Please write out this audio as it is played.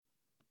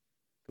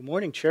Good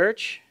morning,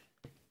 church.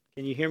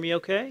 Can you hear me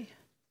okay?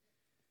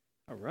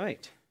 All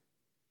right.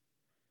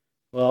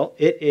 Well,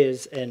 it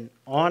is an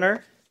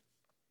honor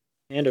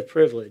and a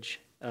privilege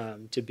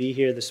to be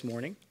here this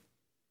morning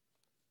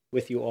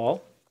with you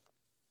all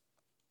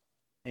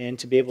and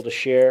to be able to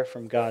share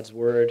from God's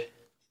Word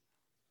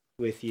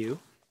with you.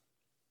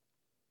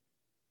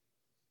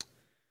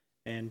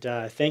 And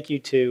thank you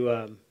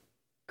to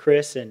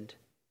Chris and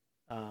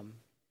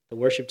the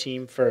worship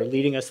team for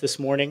leading us this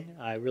morning.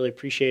 I really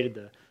appreciated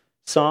the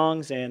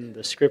songs and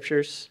the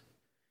scriptures.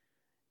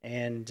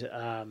 And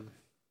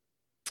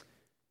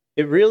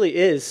it really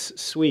is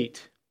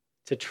sweet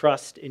to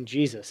trust in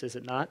Jesus, is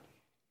it not?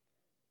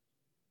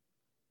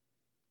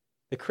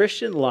 The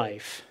Christian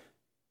life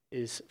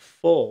is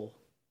full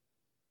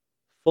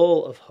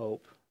of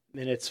hope,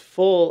 and it's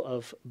full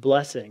of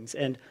blessings.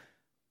 And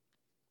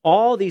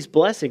all these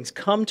blessings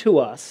come to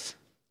us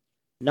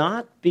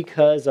not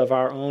because of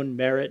our own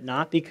merit,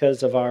 not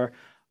because of our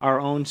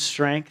own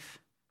strength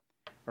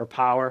or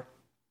power.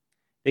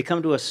 They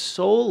come to us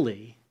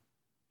solely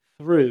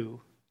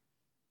through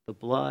the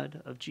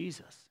blood of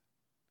Jesus.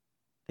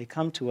 They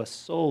come to us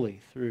solely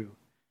through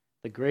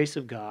the grace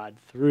of God,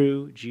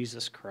 through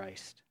Jesus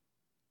Christ.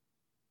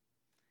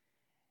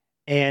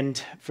 And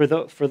for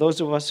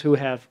those of us who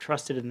have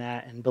trusted in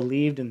that and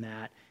believed in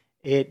that,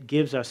 it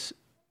gives us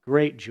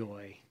great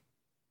joy.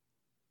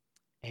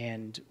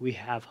 And we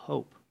have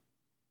hope.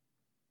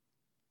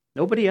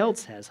 Nobody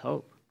else has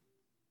hope.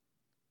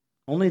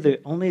 Only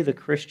the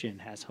Christian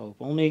has hope.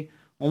 Only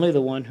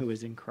the one who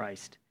is in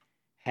Christ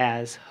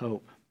has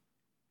hope.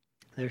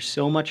 There's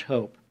so much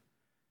hope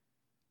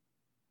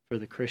for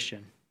the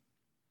Christian.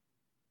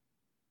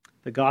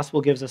 The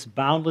gospel gives us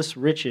boundless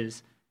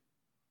riches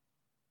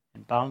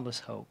and boundless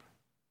hope.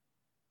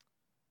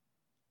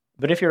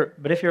 But if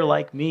you're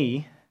like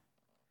me,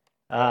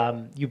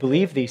 you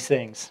believe these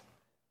things.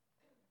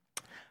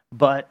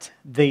 But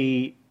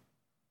the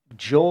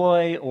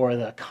joy or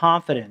the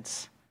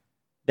confidence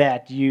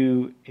that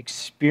you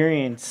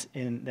experience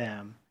in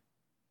them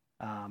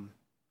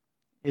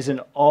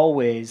isn't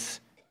always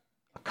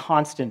a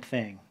constant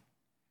thing.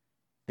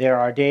 There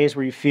are days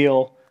where you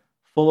feel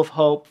full of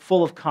hope,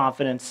 full of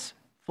confidence,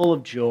 full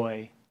of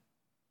joy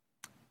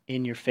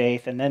in your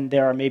faith, and then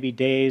there are maybe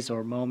days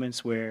or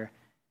moments where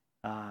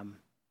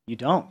you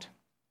don't.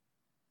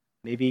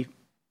 Maybe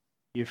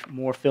you're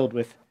more filled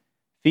with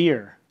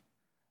fear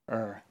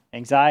or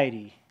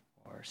anxiety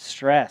or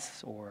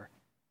stress or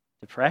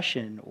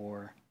depression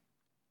or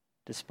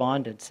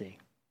despondency.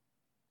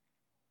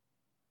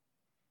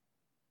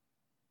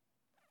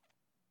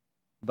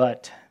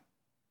 But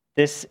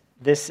this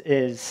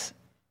is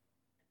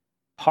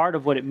part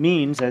of what it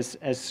means,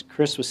 as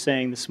Chris was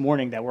saying this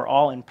morning, that we're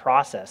all in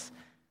process.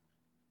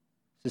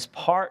 This is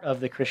part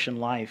of the Christian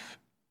life,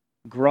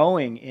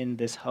 growing in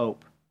this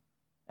hope.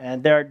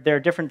 And there are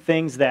different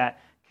things that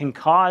can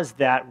cause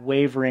that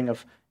wavering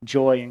of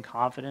joy and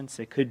confidence.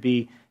 It could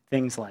be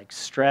things like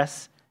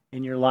stress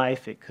in your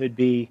life. It could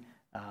be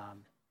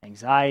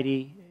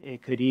anxiety.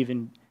 It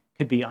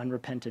could be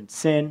unrepentant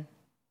sin.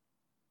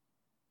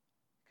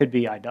 It could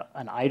be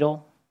an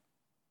idol.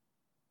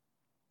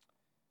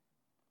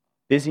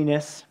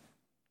 Busyness.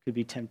 Could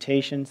be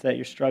temptations that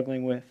you're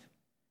struggling with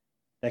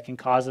that can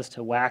cause us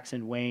to wax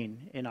and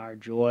wane in our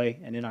joy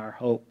and in our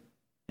hope,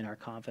 in our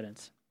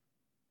confidence.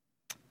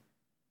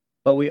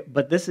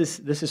 But this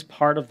is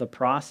part of the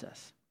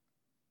process.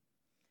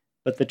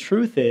 But the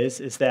truth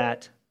is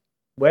that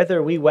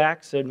whether we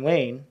wax and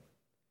wane,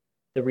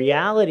 the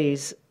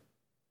realities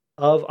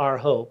of our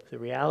hope, the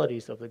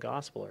realities of the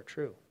gospel are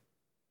true,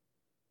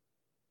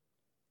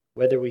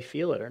 whether we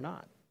feel it or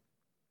not.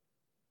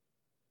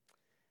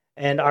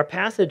 And our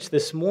passage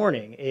this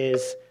morning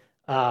is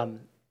an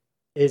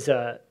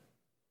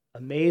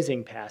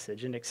amazing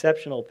passage, an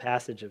exceptional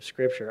passage of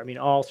Scripture. I mean,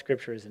 all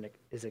Scripture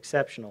is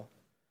exceptional.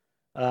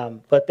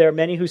 But there are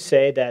many who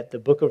say that the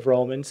book of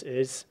Romans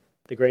is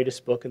the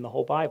greatest book in the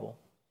whole Bible.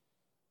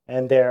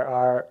 And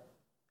for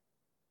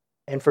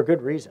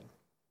good reason.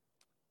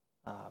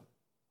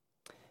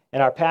 In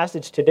our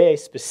passage today,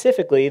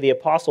 specifically, the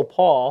Apostle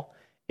Paul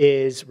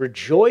is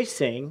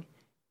rejoicing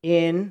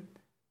in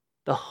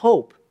the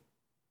hope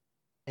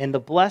and the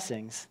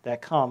blessings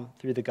that come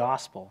through the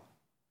gospel.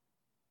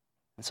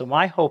 And so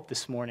my hope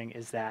this morning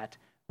is that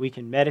we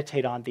can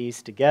meditate on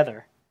these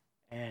together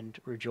and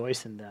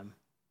rejoice in them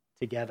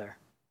together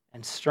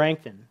and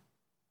strengthen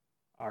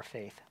our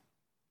faith.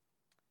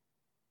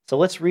 So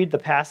let's read the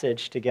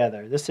passage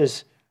together. This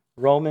is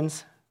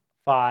Romans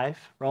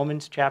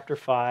chapter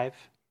 5,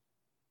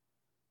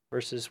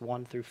 verses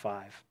 1 through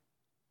 5.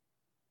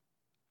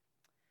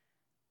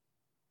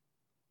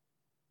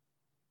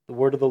 The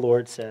word of the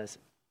Lord says,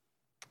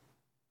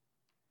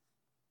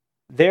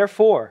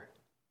 "Therefore,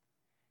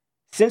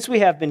 since we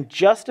have been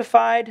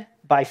justified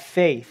by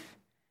faith,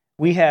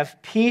 we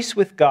have peace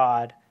with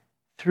God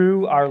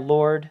through our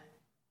Lord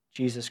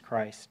Jesus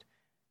Christ.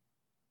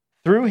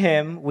 Through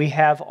him we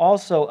have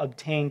also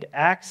obtained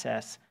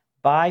access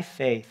by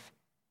faith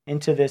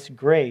into this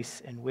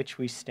grace in which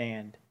we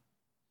stand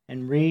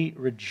and we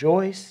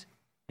rejoice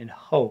in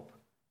hope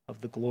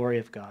of the glory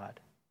of God.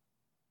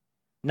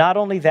 Not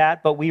only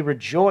that, but we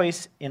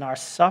rejoice in our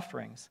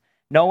sufferings,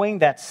 knowing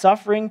that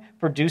suffering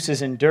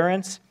produces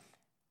endurance,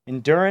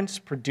 endurance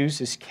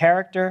produces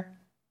character,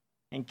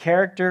 and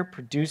character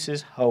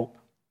produces hope.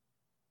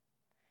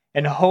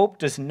 And hope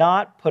does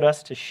not put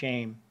us to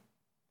shame,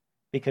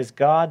 because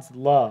God's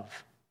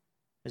love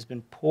has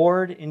been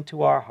poured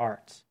into our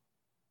hearts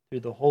through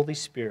the Holy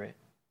Spirit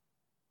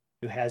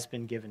who has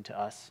been given to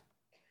us.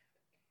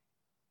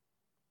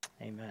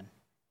 Amen.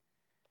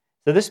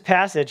 So this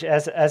passage,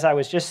 as I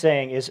was just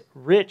saying, is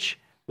rich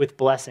with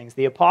blessings.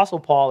 The Apostle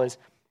Paul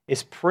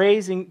is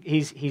praising,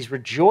 he's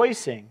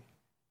rejoicing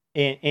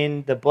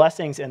in the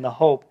blessings and the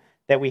hope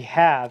that we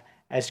have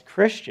as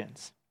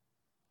Christians.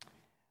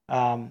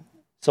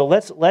 So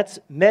let's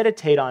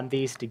meditate on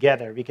these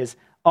together, because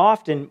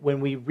often when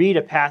we read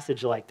a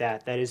passage like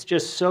that is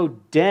just so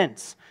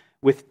dense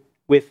with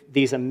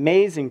these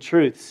amazing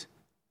truths,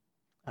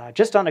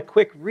 just on a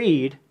quick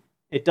read,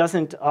 it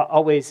doesn't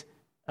always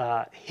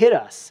hit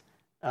us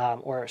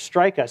or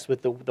strike us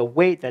with the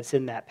weight that's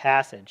in that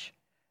passage.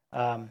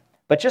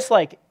 But just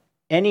like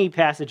any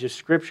passage of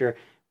Scripture,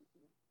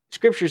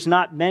 Scripture's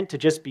not meant to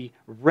just be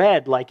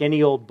read like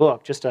any old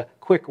book, just a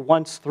quick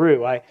once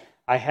through.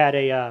 I had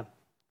a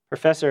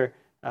professor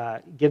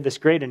give this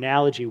great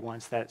analogy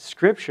once, that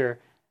Scripture,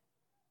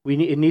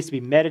 it needs to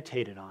be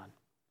meditated on.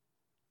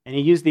 And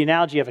he used the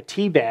analogy of a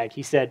tea bag.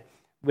 He said,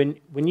 when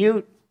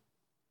you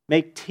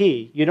make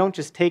tea, you don't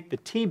just take the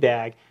tea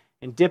bag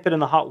and dip it in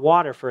the hot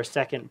water for a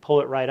second and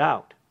pull it right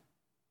out,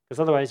 because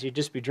otherwise you'd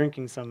just be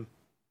drinking some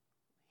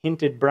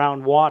hinted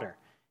brown water.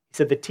 He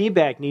said the tea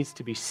bag needs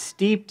to be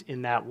steeped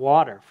in that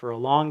water for a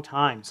long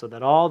time so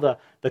that all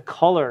the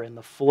color and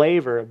the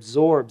flavor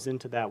absorbs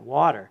into that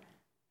water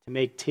to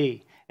make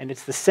tea. And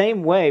it's the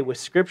same way with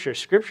Scripture.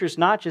 Scripture is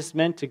not just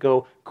meant to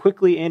go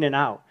quickly in and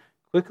out.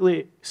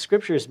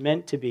 Scripture is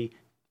meant to be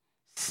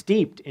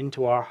steeped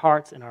into our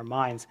hearts and our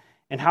minds.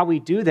 And how we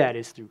do that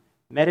is through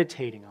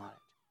meditating on it,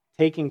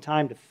 taking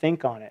time to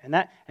think on it.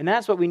 And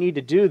that's what we need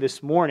to do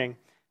this morning,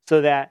 so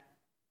that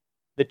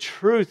the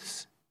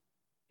truths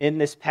in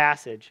this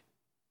passage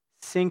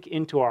sink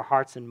into our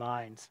hearts and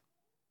minds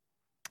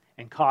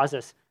and cause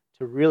us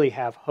to really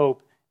have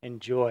hope and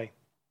joy.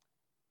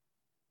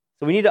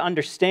 So we need to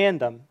understand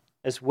them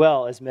as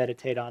well as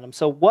meditate on them.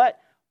 So what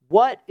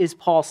is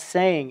Paul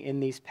saying in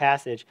these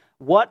passages?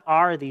 What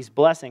are these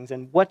blessings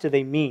and what do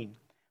they mean?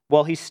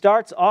 Well, he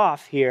starts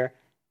off here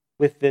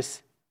with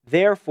this,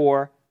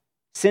 therefore,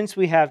 since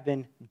we have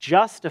been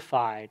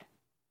justified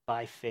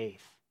by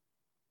faith.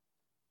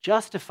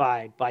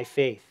 Justified by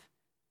faith.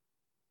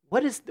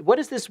 What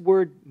does this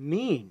word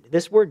mean?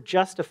 This word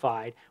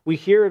justified, we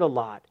hear it a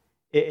lot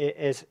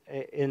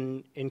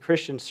in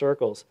Christian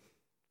circles,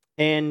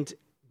 and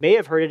may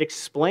have heard it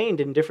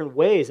explained in different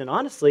ways. And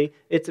honestly,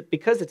 it's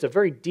because it's a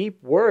very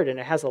deep word and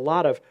it has a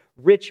lot of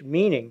rich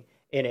meaning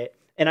in it.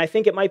 And I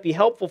think it might be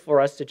helpful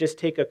for us to just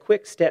take a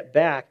quick step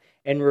back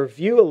and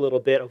review a little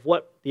bit of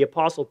what the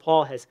Apostle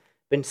Paul has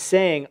been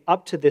saying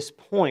up to this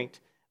point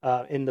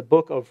in the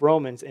book of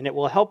Romans. And it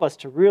will help us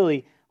to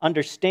really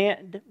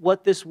understand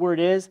what this word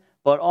is,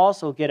 but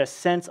also get a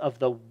sense of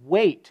the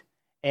weight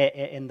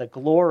and the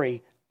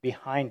glory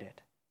behind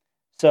it.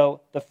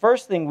 So the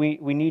first thing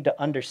we need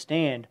to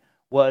understand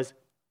was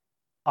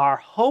our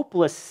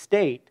hopeless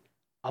state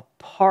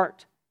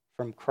apart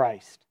from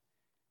Christ.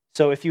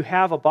 So if you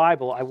have a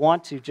Bible, I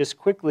want to just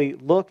quickly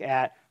look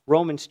at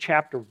Romans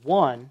chapter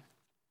 1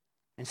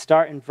 and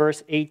start in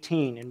verse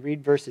 18 and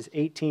read verses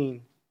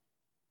 18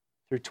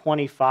 through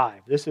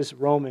 25. This is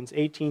Romans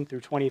 18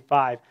 through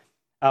 25,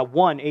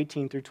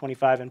 18 through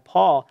 25. And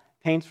Paul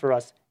paints for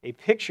us a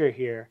picture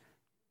here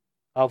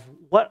of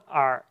what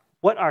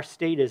our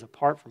state is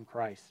apart from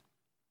Christ.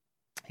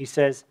 He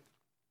says,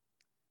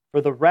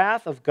 "For the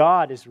wrath of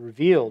God is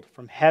revealed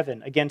from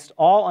heaven against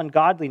all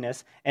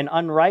ungodliness and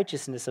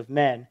unrighteousness of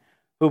men,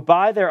 who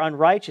by their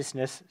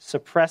unrighteousness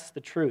suppress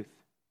the truth.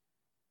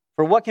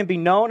 For what can be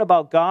known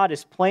about God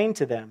is plain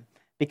to them,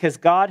 because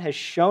God has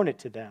shown it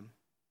to them.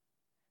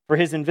 For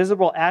his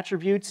invisible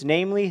attributes,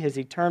 namely his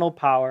eternal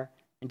power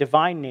and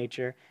divine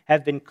nature,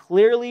 have been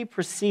clearly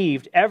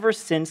perceived ever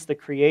since the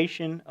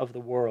creation of the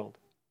world,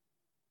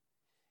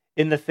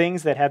 in the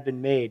things that have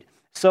been made,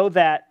 so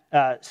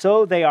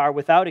they are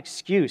without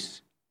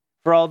excuse.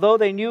 For although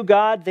they knew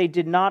God, they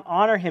did not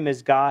honor him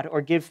as God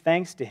or give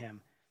thanks to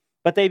him.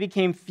 But they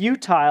became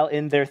futile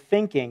in their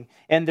thinking,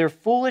 and their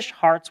foolish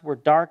hearts were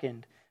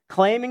darkened.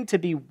 Claiming to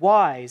be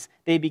wise,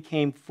 they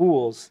became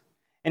fools,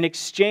 and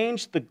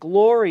exchanged the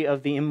glory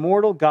of the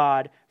immortal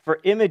God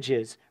for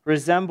images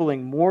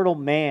resembling mortal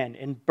man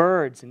and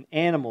birds and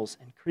animals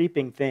and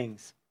creeping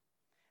things.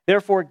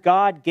 Therefore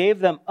God gave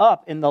them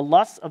up in the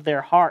lusts of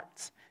their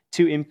hearts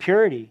to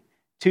impurity,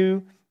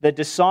 to the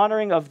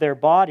dishonoring of their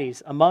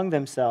bodies among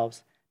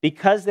themselves,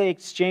 because they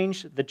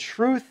exchanged the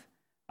truth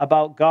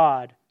about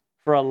God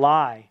for a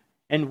lie,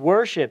 and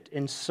worshipped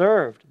and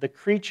served the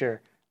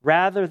creature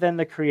rather than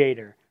the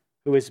Creator,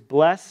 who is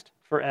blessed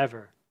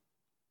forever.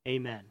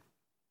 Amen."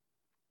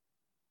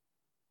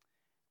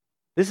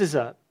 This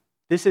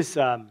is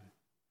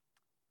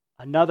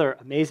another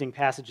amazing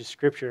passage of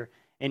Scripture,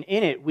 and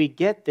in it we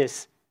get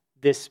this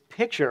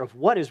picture of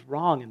what is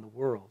wrong in the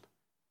world.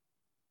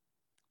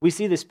 We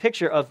see this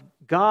picture of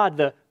God,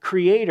 the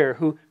Creator,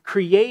 who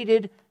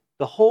created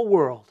the whole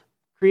world,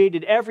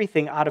 created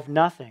everything out of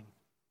nothing.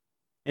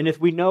 And if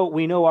we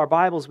know our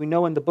Bibles, we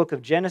know in the book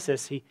of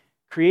Genesis, He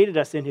created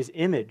us in His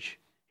image.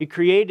 He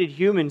created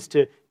humans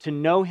to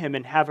know Him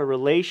and have a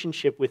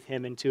relationship with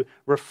Him and to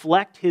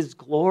reflect His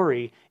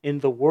glory in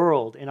the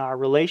world, in our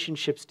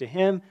relationships to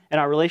Him, and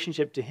our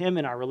relationship to Him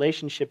and our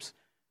relationships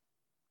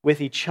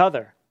with each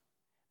other.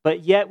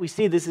 But yet we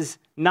see this is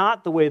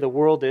not the way the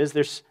world is.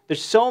 There's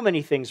so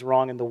many things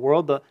wrong in the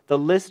world. The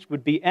list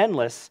would be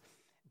endless.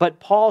 But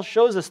Paul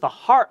shows us the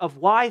heart of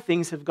why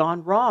things have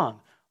gone wrong.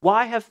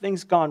 Why have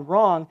things gone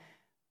wrong?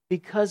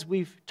 Because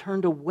we've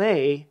turned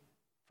away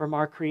from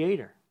our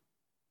Creator.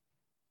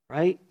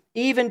 Right?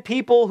 Even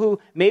people who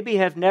maybe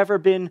have never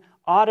been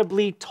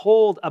audibly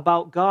told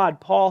about God,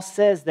 Paul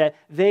says that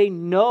they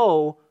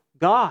know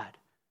God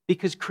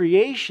because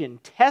creation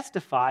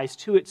testifies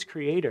to its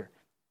Creator.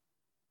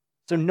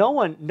 So no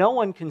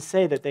one can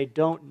say that they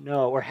don't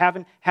know or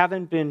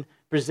haven't been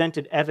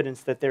presented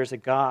evidence that there's a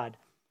God.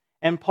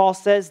 And Paul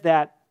says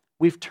that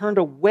we've turned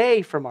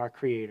away from our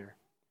Creator,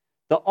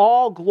 the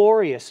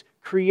all-glorious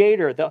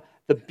Creator,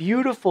 the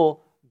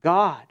beautiful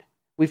God.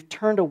 We've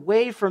turned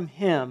away from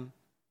Him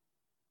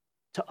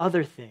to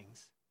other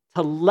things,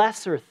 to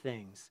lesser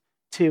things,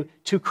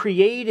 to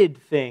created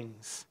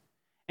things.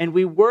 And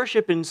we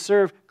worship and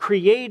serve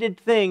created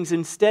things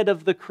instead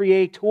of the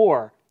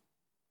Creator.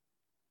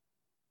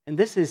 And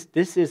this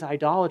is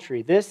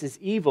idolatry. This is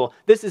evil.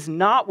 This is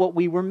not what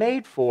we were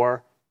made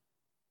for.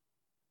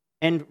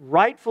 And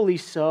rightfully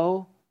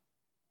so,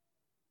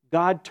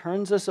 God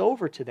turns us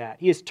over to that.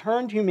 He has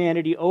turned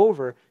humanity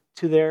over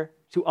to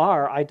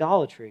our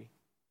idolatry.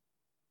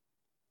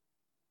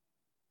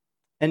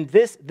 And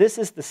this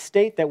is the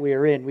state that we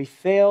are in. We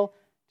fail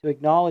to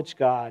acknowledge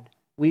God.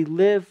 We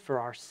live for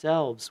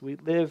ourselves. We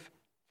live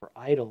for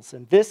idols.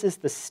 And this is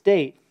the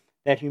state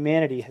that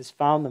humanity has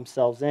found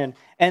themselves in.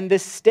 And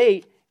this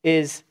state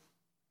is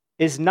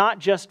not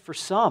just for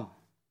some.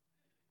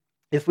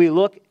 If you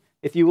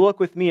look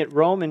with me at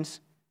Romans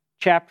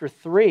chapter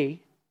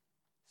 3,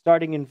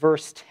 starting in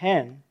verse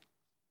 10,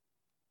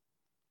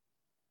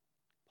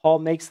 Paul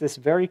makes this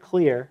very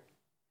clear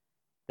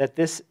that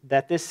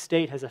this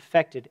state has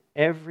affected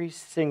every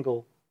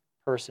single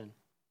person.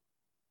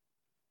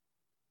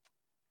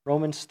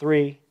 Romans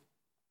 3,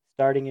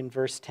 starting in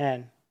verse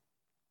 10.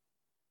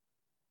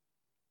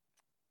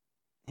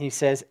 He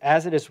says,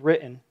 "As it is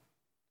written,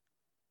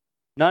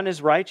 none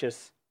is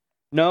righteous,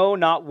 no,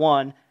 not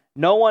one.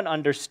 No one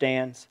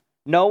understands.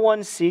 No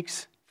one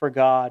seeks for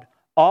God.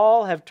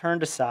 All have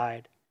turned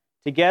aside.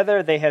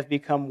 Together they have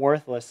become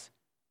worthless.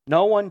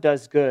 No one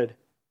does good,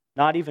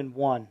 not even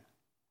one.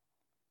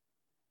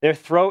 Their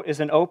throat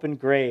is an open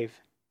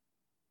grave.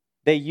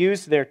 They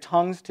use their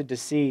tongues to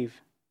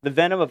deceive. The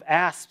venom of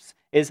asps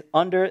is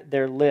under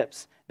their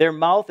lips. Their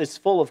mouth is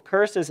full of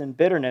curses and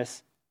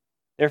bitterness.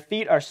 Their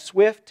feet are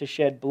swift to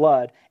shed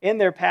blood. In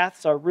their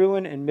paths are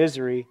ruin and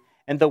misery,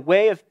 and the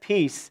way of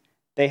peace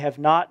they have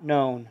not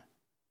known.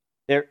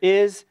 There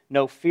is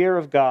no fear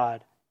of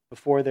God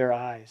before their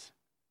eyes."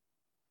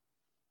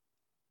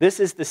 This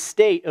is the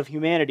state of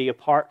humanity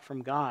apart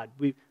from God.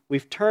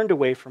 We've turned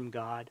away from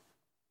God.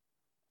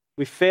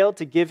 We've failed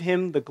to give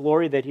Him the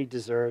glory that He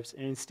deserves,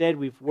 and instead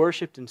we've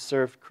worshipped and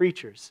served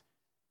creatures,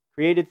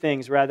 created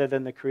things rather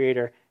than the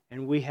Creator,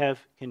 and we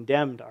have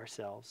condemned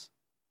ourselves.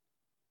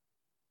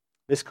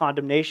 This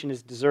condemnation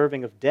is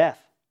deserving of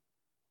death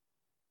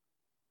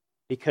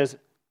because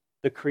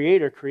the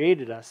Creator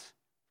created us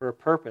for a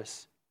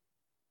purpose,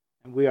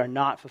 and we are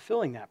not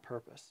fulfilling that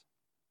purpose.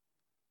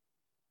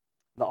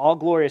 The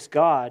all-glorious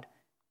God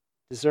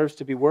deserves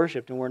to be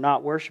worshipped, and we're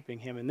not worshiping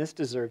Him, and this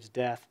deserves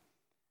death.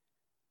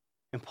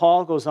 And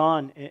Paul goes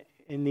on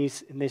in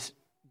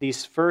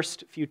these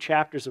first few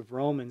chapters of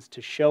Romans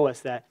to show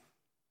us that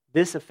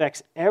this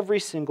affects every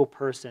single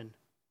person.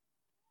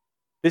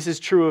 This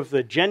is true of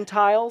the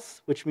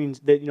Gentiles, which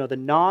means that the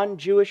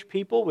non-Jewish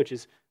people, which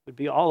would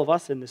be all of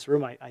us in this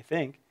room, I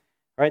think.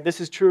 Right? This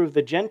is true of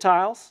the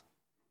Gentiles,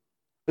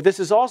 but this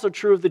is also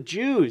true of the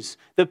Jews,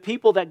 the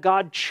people that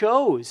God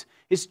chose,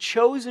 His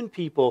chosen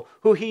people,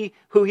 who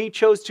He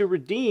chose to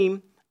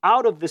redeem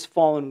out of this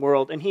fallen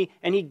world, and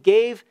He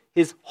gave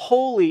His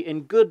holy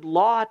and good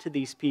law to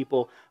these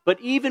people. But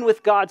even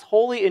with God's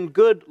holy and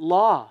good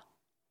law,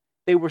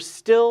 they were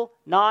still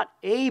not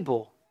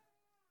able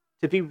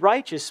to be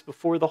righteous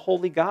before the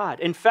holy God.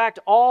 In fact,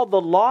 all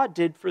the law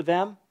did for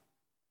them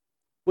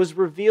was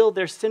reveal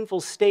their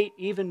sinful state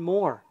even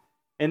more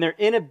and their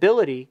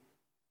inability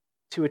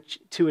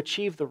to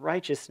achieve the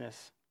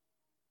righteousness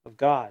of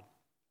God.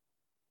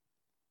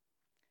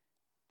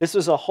 This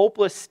was a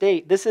hopeless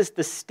state. This is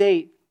the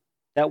state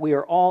that we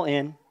are all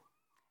in.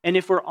 And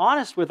if we're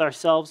honest with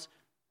ourselves,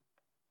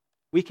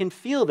 we can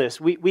feel this.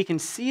 We can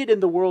see it in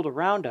the world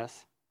around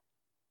us.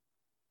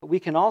 But we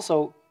can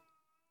also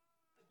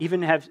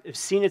even have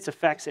seen its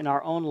effects in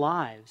our own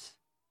lives,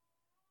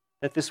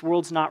 that this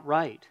world's not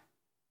right,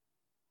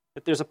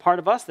 that there's a part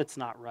of us that's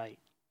not right,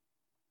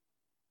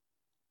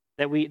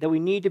 that we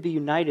need to be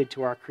united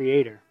to our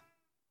Creator.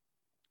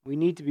 We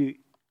need to be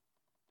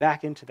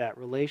back into that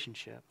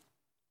relationship.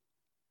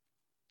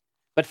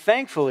 But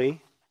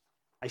thankfully,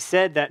 I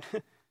said that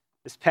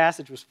this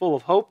passage was full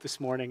of hope this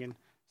morning, and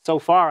so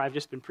far I've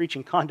just been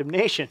preaching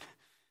condemnation.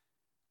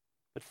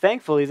 But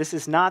thankfully, this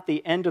is not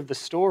the end of the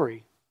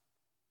story.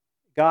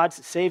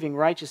 God's saving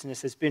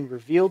righteousness has been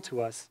revealed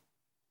to us.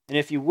 And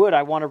if you would,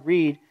 I want to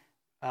read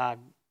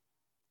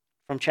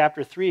from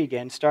chapter 3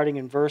 again, starting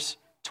in verse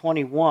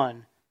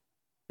 21,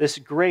 this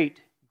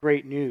great,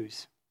 great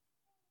news.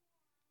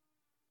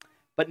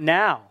 But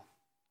now,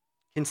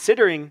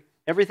 considering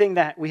everything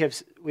that we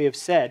have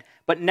said,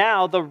 but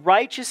now the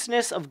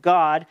righteousness of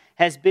God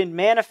has been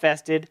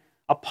manifested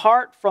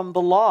apart from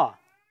the law.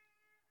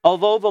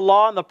 Although the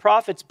law and the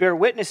prophets bear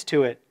witness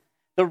to it,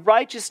 the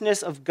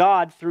righteousness of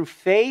God through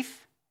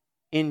faith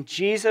in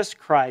Jesus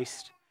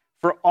Christ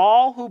for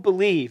all who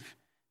believe,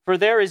 for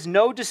there is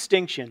no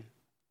distinction.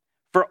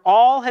 For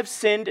all have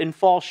sinned and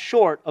fall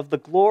short of the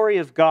glory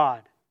of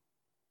God,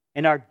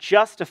 and are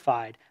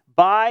justified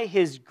by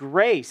his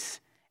grace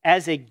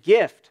as a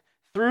gift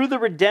through the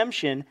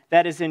redemption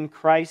that is in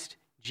Christ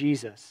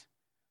Jesus,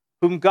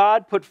 whom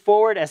God put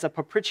forward as a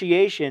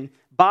propitiation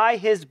by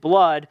his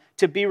blood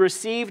to be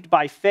received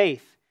by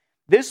faith.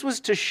 This was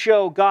to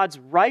show God's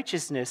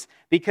righteousness,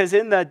 because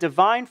in the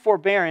divine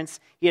forbearance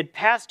he had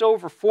passed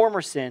over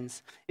former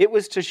sins. It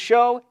was to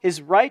show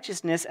his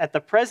righteousness at the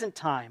present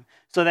time,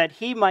 so that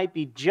he might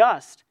be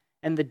just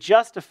and the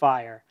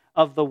justifier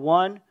of the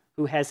one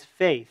who has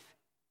faith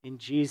in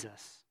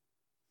Jesus.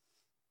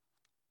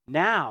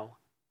 Now,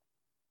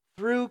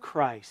 through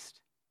Christ,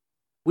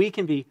 we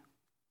can be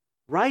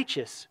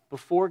righteous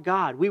before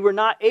God. We were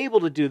not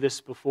able to do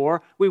this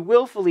before. We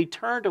willfully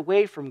turned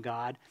away from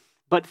God.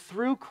 But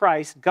through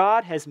Christ,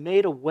 God has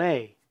made a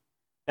way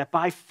that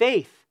by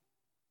faith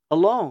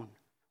alone,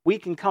 we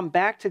can come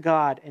back to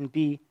God and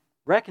be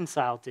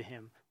reconciled to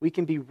him. We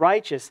can be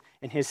righteous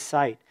in his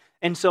sight.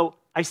 And so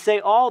I say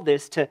all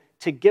this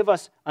to give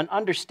us an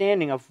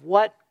understanding of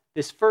what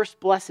this first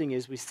blessing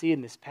is we see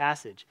in this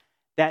passage,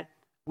 that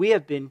we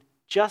have been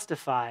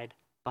justified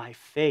by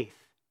faith.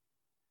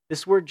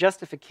 This word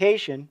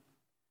justification,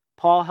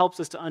 Paul helps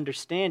us to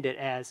understand it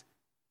as,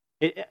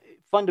 it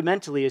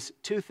fundamentally is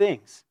two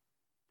things: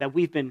 that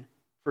we've been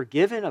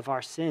forgiven of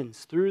our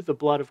sins through the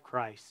blood of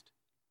Christ,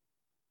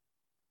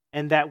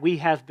 and that we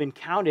have been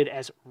counted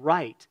as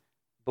right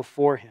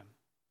before him.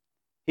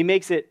 He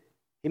makes it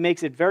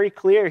very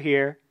clear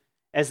here,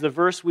 as the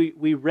verse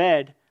we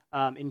read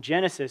in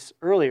Genesis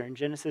earlier, in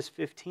Genesis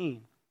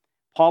 15.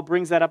 Paul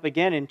brings that up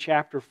again in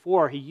chapter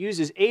 4. He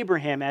uses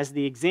Abraham as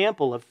the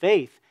example of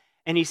faith,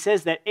 and he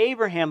says that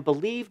Abraham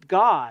believed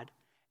God,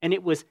 and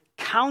it was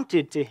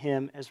counted to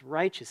him as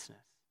righteousness.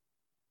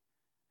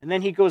 And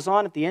then he goes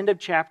on at the end of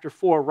chapter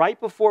 4, right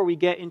before we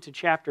get into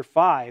chapter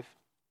 5,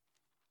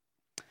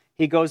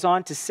 he goes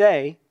on to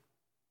say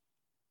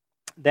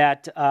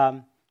that,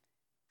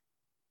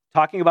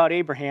 talking about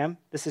Abraham,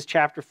 this is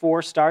chapter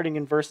 4, starting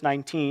in verse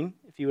 19,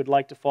 if you would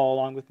like to follow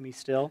along with me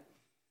still.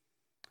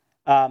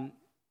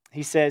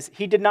 He says,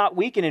 he did not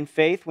weaken in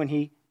faith when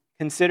he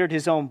considered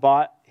his own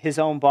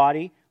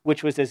body,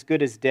 which was as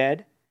good as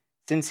dead,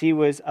 since he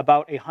was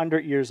about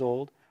 100 years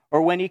old,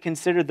 or when he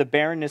considered the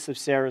barrenness of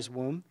Sarah's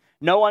womb.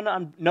 No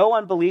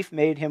unbelief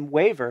made him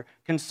waver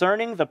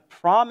concerning the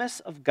promise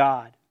of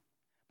God,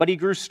 but he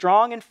grew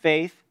strong in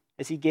faith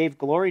as he gave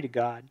glory to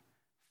God,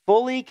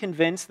 fully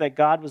convinced that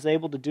God was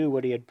able to do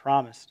what he had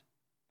promised.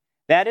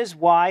 That is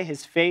why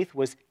his faith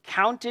was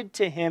counted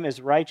to him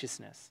as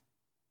righteousness.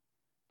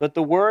 But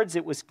the words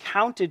 "it was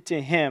counted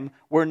to him"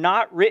 were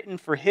not written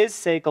for his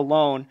sake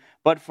alone,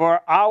 but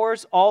for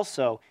ours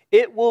also.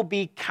 It will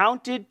be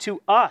counted to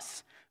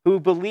us who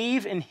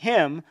believe in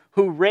him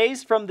who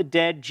raised from the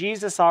dead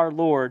Jesus our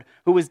Lord,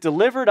 who was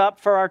delivered up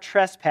for our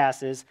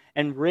trespasses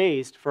and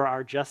raised for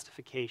our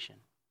justification.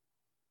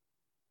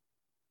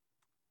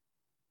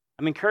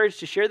 I'm encouraged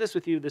to share this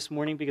with you this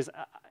morning because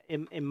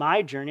in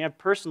my journey, I've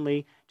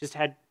personally just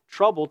had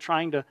trouble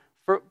trying to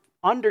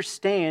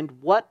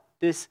understand what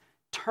this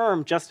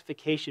term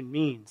justification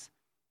means.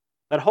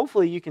 But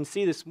hopefully you can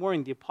see this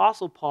morning the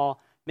Apostle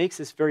Paul makes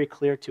this very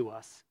clear to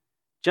us.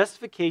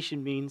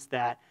 Justification means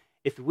that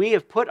if we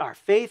have put our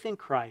faith in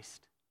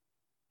Christ,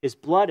 his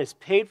blood has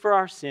paid for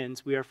our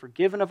sins, we are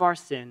forgiven of our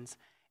sins,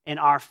 and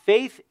our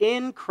faith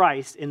in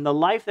Christ, in the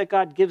life that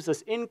God gives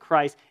us in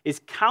Christ, is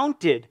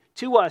counted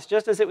to us,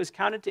 just as it was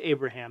counted to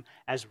Abraham,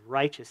 as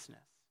righteousness.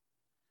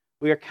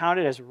 We are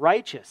counted as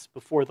righteous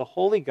before the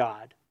holy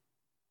God,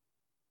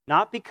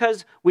 not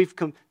because we've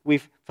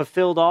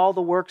fulfilled all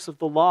the works of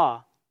the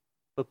law,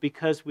 but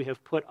because we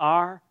have put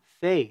our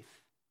faith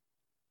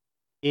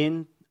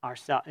in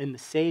the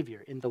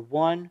Savior, in the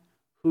one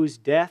whose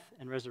death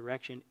and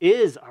resurrection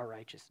is our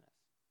righteousness.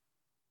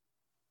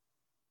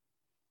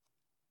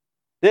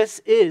 This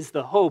is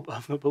the hope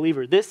of the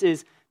believer. This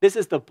is This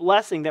is the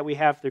blessing that we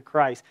have through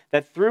Christ,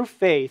 that through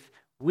faith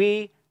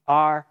we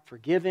are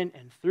forgiven,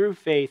 and through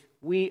faith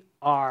we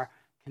are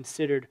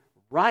considered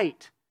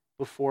right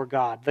before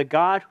God, the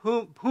God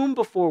whom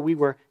before we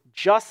were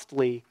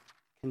justly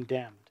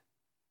condemned.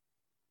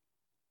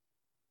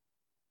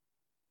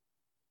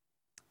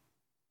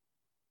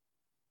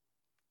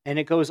 And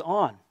it goes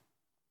on.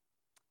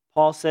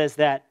 Paul says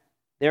that,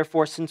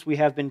 therefore, since we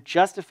have been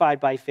justified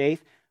by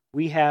faith,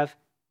 we have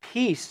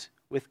peace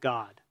with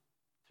God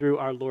through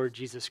our Lord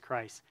Jesus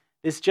Christ.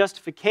 This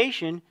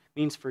justification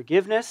means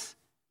forgiveness,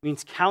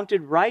 means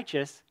counted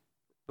righteous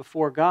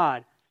before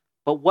God.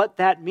 But what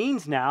that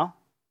means now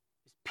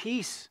is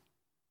peace.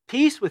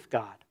 Peace with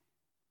God.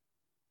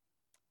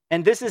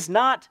 And this is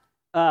not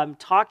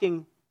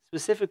talking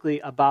specifically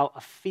about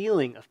a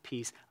feeling of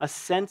peace, a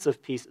sense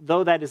of peace,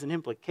 though that is an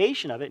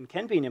implication of it and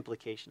can be an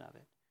implication of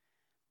it.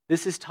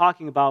 This is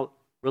talking about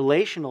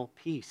relational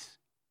peace.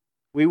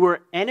 We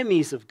were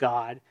enemies of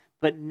God,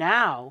 but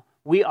now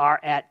we are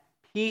at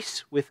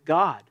peace with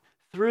God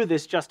through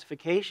this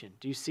justification.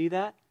 Do you see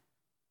that?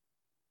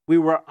 We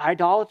were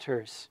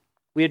idolaters.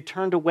 We had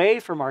turned away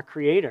from our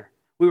Creator.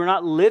 We were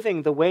not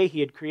living the way He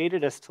had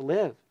created us to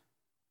live.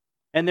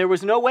 And there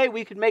was no way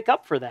we could make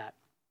up for that.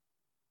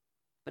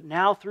 But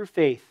now, through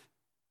faith,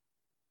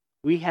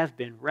 we have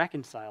been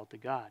reconciled to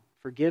God,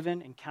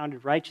 forgiven and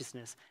counted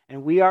righteousness,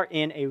 and we are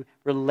in a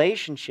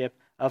relationship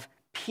of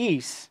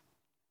peace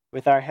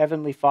with our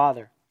Heavenly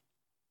Father.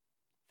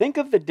 Think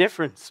of the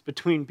difference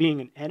between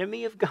being an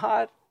enemy of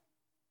God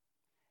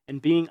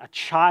and being a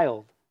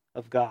child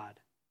of God.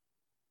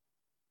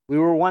 We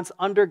were once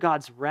under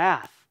God's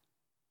wrath,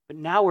 but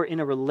now we're in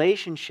a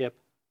relationship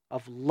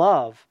of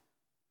love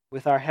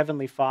with our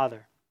Heavenly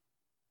Father.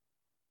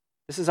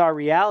 This is our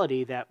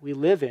reality that we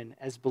live in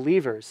as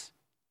believers.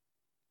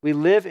 We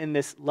live in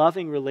this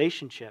loving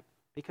relationship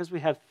because we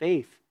have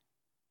faith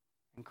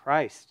in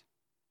Christ.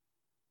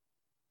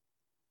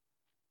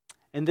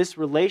 And this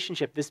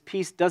relationship, this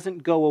peace,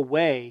 doesn't go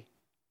away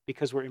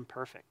because we're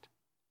imperfect.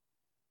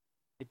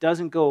 It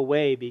doesn't go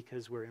away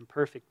because we're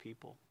imperfect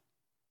people.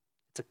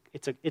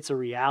 It's a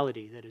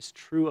reality that is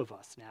true of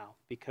us now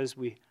because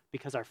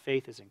our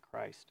faith is in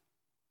Christ.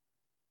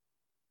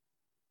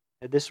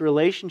 And this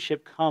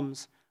relationship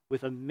comes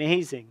with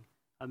amazing,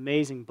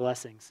 amazing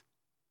blessings.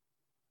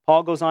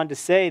 Paul goes on to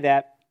say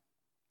that,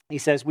 he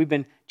says, since we've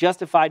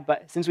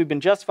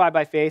been justified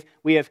by faith,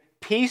 we have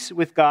peace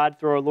with God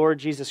through our Lord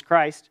Jesus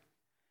Christ.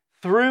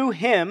 Through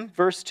Him,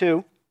 verse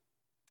 2,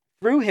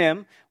 through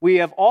Him we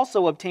have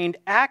also obtained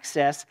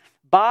access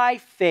by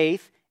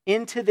faith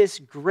into this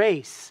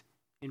grace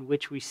in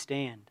which we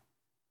stand.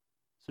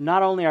 So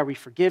not only are we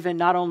forgiven,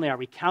 not only are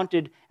we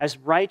counted as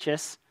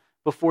righteous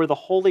before the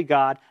holy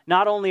God,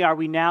 not only are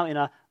we now in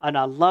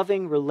a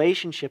loving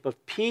relationship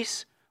of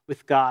peace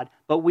with God,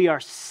 but we are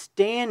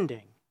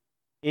standing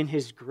in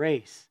His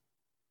grace.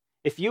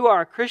 If you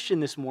are a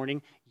Christian this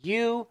morning,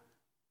 you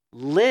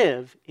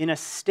live in a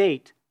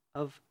state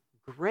of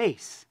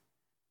grace.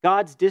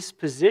 God's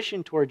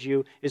disposition towards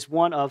you is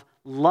one of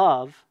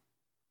love,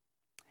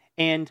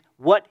 and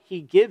what He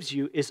gives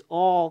you is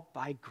all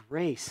by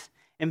grace.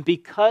 And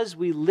because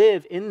we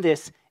live in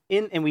this,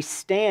 and we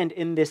stand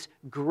in this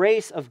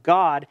grace of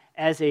God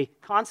as a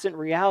constant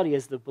reality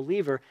as the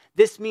believer,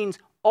 this means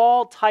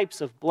all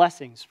types of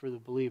blessings for the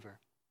believer.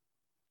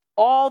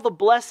 All the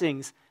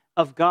blessings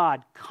of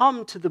God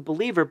come to the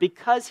believer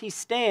because he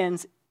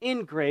stands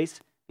in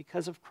grace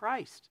because of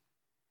Christ.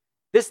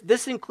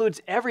 This includes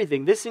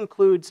everything. This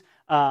includes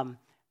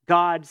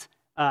God's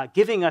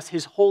giving us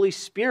His Holy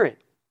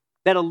Spirit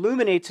that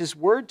illuminates His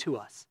Word to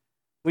us.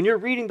 When you're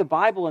reading the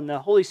Bible and the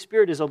Holy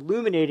Spirit is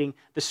illuminating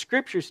the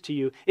Scriptures to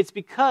you, it's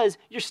because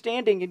you're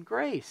standing in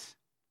grace.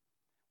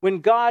 When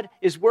God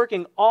is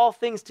working all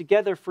things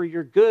together for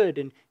your good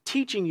and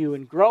teaching you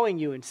and growing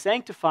you and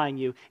sanctifying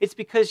you, it's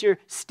because you're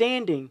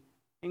standing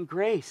in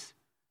grace.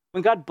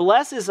 When God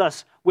blesses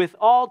us with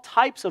all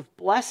types of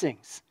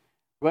blessings,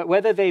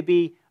 whether they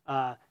be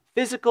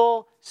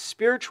physical,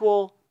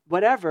 spiritual,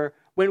 whatever,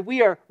 when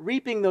we are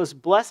reaping those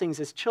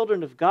blessings as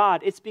children of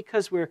God, it's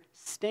because we're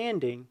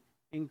standing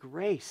in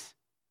grace.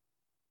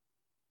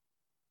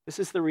 This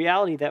is the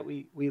reality that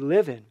we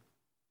live in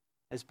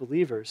as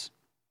believers.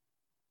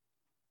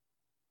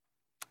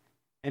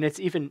 And it's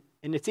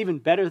even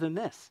better than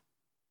this.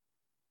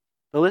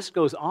 The list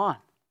goes on.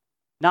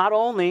 Not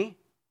only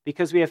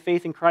because we have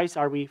faith in Christ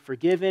are we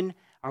forgiven,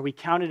 are we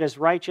counted as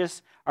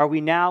righteous, are we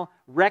now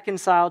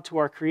reconciled to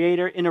our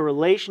Creator in a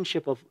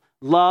relationship of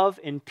love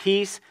and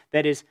peace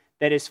that is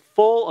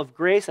full of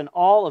grace and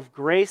all of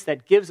grace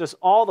that gives us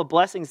all the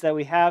blessings that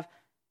we have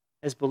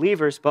as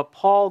believers. But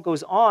Paul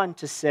goes on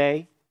to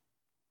say,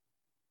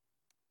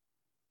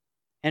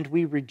 and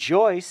we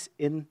rejoice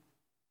in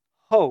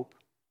hope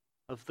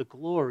of the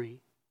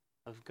glory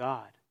of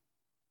God.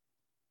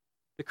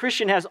 The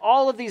Christian has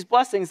all of these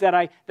blessings that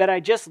I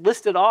just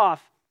listed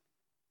off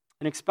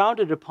and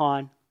expounded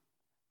upon.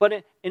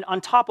 But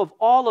on top of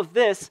all of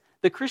this,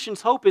 the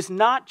Christian's hope is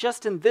not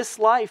just in this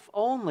life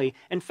only.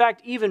 In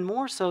fact, even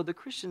more so, the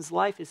Christian's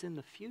life is in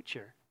the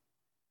future.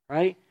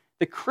 right?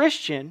 The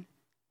Christian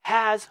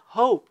has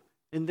hope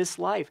in this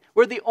life.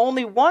 We're the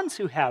only ones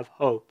who have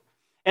hope.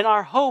 And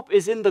our hope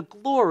is in the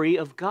glory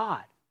of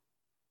God.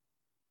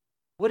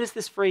 What does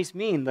this phrase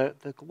mean,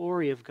 the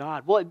glory of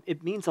God? Well,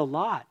 it means a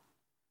lot.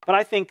 But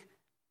I think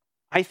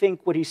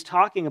what he's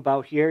talking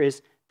about here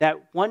is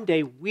that one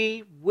day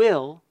we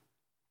will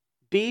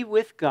be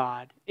with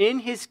God in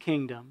his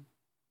kingdom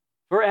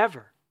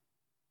forever.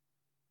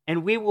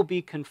 And we will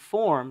be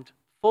conformed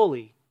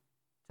fully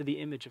to the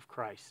image of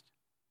Christ.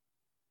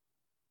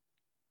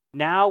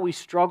 Now we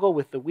struggle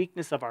with the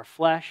weakness of our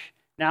flesh.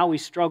 Now we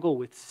struggle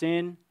with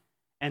sin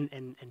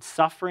and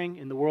suffering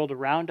in the world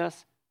around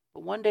us.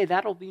 But one day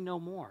that'll be no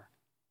more.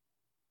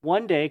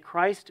 One day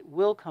Christ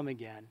will come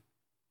again,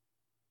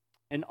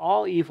 and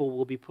all evil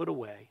will be put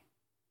away,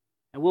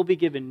 and we'll be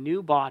given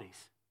new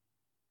bodies,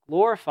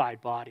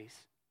 glorified bodies,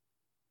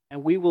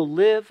 and we will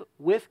live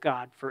with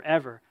God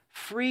forever,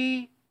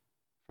 free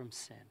from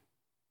sin.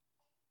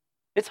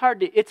 It's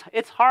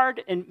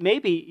hard and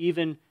maybe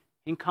even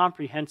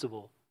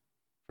incomprehensible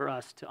for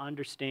us to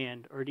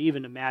understand or to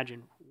even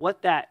imagine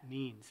what that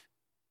means,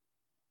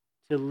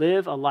 to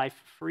live a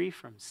life free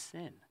from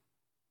sin,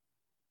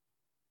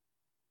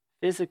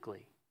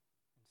 physically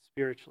and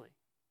spiritually.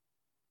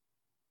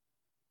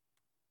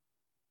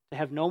 To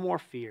have no more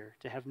fear,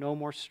 to have no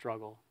more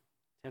struggle,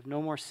 to have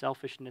no more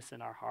selfishness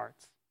in our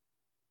hearts,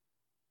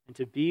 and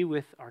to be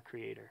with our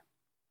Creator.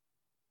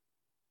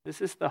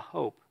 This is the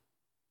hope.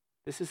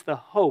 This is the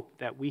hope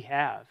that we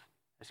have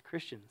as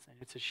Christians, and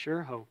it's a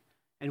sure hope,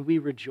 and we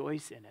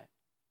rejoice in it.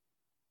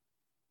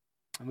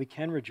 And we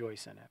can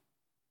rejoice in it.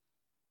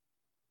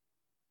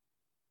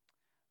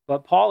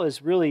 But Paul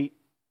is really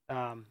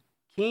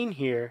keen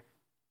here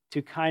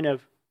to kind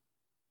of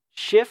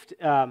shift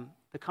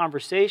the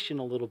conversation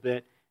a little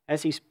bit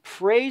as he's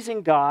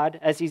praising God,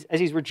 as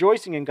he's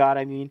rejoicing in God,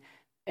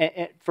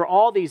 for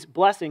all these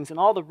blessings and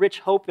all the rich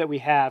hope that we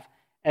have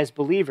as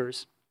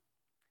believers.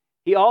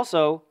 He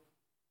also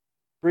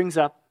brings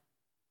up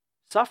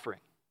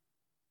suffering.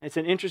 It's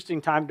an interesting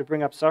time to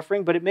bring up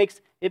suffering, but it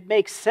makes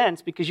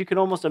sense because you can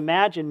almost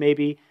imagine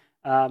maybe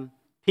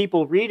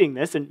people reading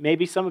this, and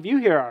maybe some of you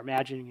here are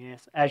imagining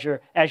this as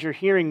you're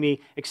hearing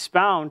me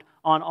expound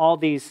on all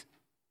these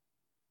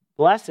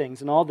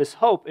blessings and all this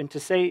hope, and to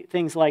say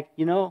things like,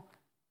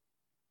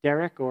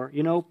 Derek, or,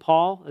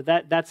 Paul,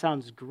 that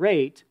sounds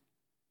great,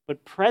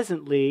 but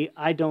presently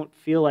I don't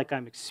feel like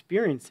I'm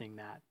experiencing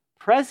that.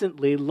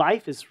 Presently,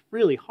 life is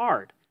really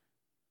hard.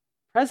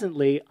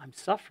 Presently, I'm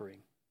suffering.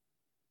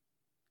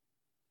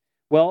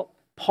 Well,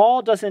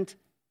 Paul doesn't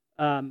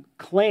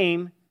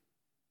claim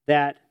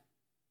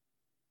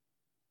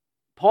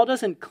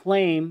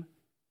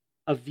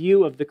a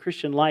view of the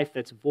Christian life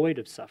that's void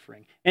of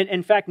suffering. And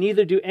in fact,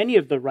 neither do any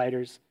of the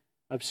writers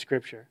of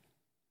Scripture.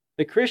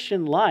 The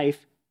Christian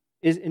life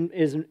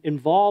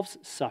involves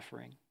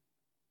suffering.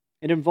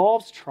 It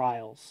involves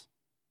trials.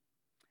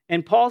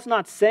 And Paul's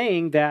not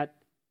saying that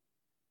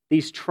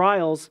these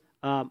trials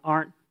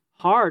aren't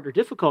hard or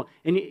difficult.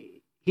 And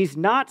he's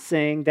not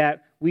saying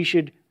that we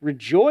should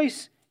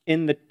rejoice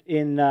in the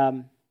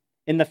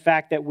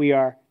fact that we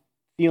are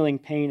feeling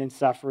pain and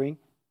suffering.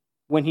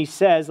 When he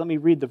says, let me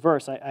read the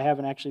verse. I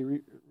haven't actually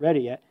read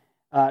it yet.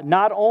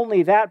 Not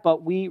only that,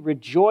 but we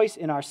rejoice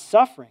in our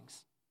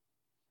sufferings.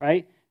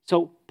 Right?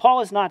 So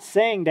Paul is not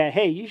saying that,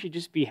 hey, you should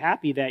just be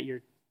happy that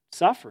you're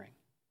suffering.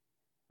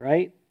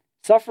 Right?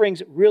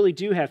 Sufferings really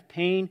do have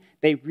pain.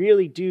 They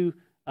really do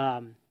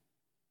harm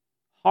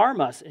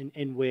us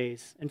in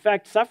ways. In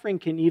fact, suffering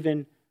can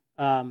even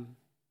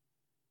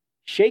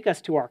shake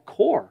us to our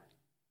core.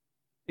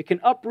 It can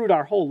uproot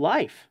our whole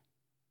life.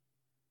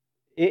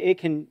 It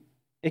can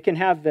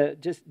have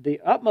the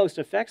utmost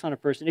effects on a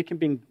person. It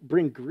can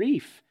bring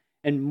grief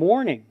and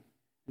mourning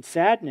and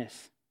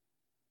sadness.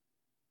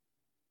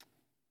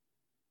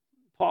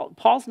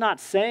 Paul's not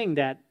saying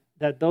that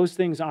those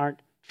things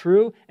aren't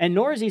true, and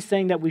nor is he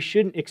saying that we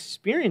shouldn't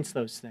experience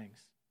those things.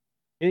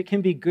 It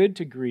can be good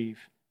to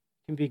grieve.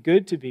 It can be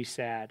good to be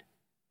sad.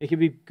 It can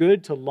be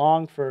good to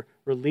long for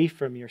relief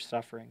from your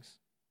sufferings.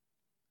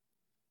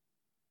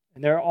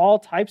 And there are all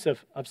types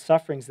of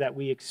sufferings that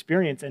we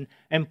experience.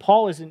 And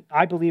Paul is,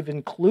 I believe,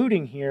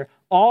 including here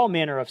all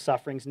manner of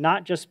sufferings,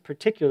 not just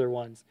particular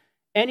ones.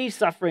 Any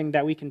suffering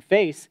that we can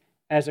face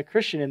as a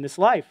Christian in this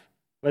life,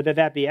 whether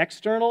that be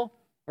external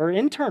or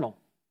internal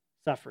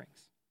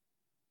sufferings.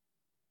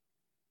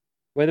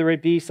 Whether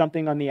it be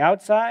something on the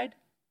outside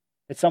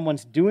that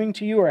someone's doing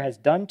to you or has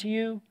done to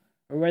you,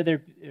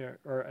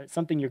 or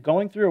something you're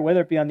going through, or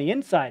whether it be on the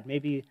inside,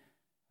 maybe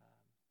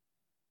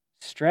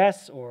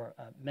stress or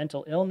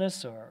mental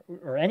illness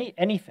or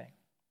anything.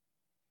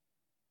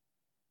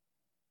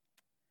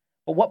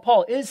 But what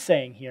Paul is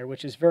saying here,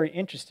 which is very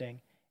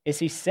interesting, is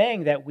he's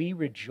saying that we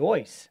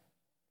rejoice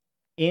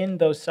in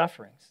those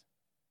sufferings.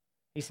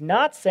 He's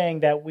not saying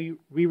that we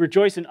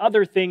rejoice in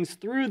other things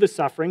through the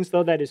sufferings,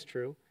 though that is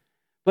true.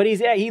 But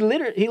he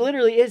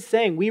literally is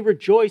saying we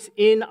rejoice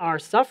in our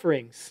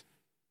sufferings.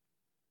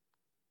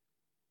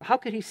 How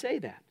could he say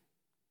that?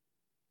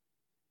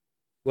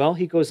 Well,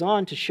 he goes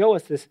on to show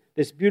us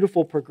this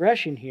beautiful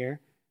progression here,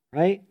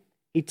 right?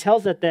 He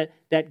tells us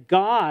that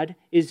God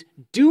is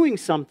doing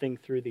something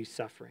through these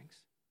sufferings.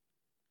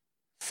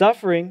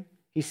 Suffering,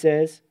 he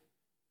says,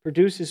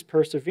 produces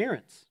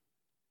perseverance.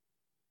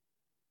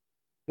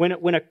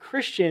 When a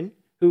Christian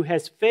who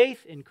has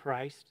faith in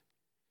Christ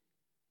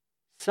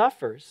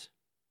suffers,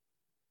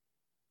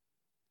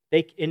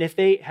 and if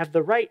they have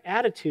the right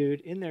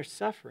attitude in their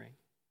suffering,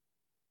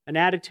 an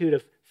attitude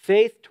of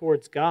faith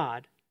towards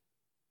God,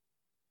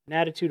 an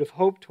attitude of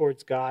hope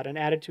towards God, an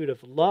attitude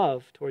of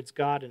love towards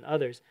God and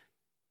others,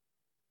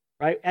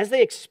 right? As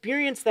they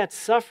experience that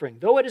suffering,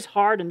 though it is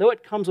hard and though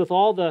it comes with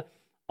all the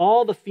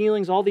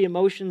feelings, all the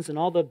emotions, and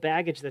all the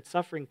baggage that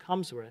suffering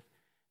comes with,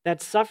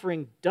 that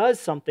suffering does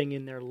something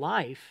in their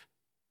life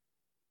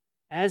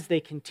as they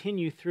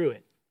continue through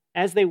it.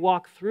 As they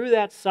walk through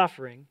that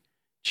suffering,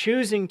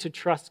 choosing to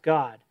trust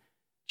God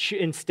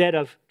instead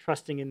of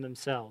trusting in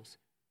themselves,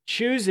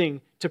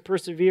 choosing to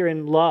persevere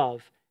in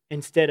love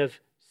instead of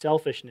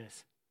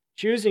selfishness,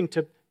 choosing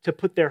to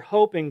put their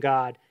hope in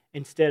God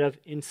instead of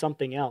in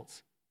something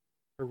else,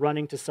 or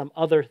running to some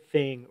other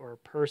thing or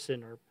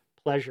person or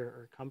pleasure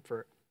or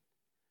comfort.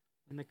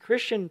 When the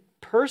Christian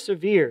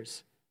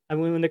perseveres,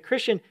 when the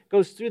Christian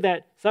goes through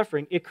that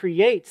suffering, it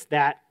creates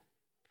that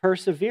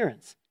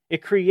perseverance.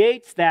 It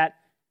creates that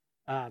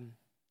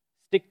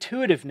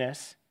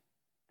stick-to-itiveness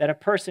that a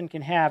person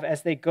can have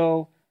as they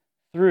go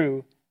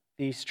through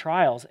these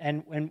trials.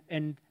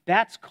 And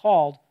that's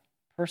called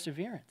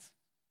perseverance.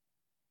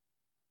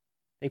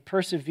 They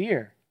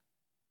persevere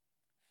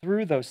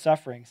through those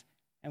sufferings.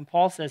 And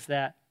Paul says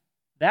that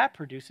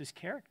produces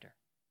character.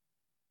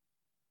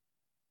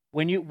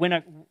 When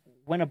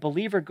a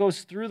believer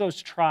goes through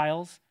those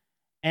trials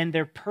and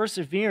they're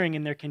persevering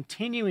and they're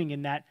continuing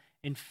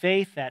in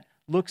faith that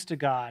looks to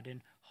God,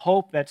 and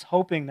hope that's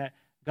hoping that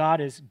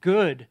God is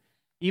good,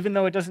 even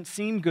though it doesn't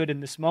seem good in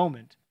this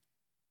moment,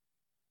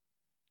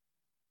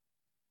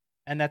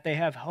 and that they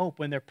have hope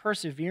when they're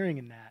persevering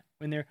in that,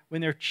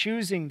 when they're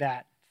choosing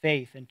that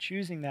faith and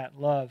choosing that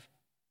love,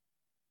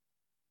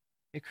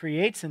 it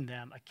creates in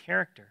them a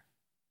character.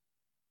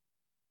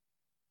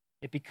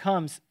 It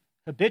becomes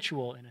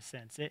habitual in a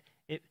sense.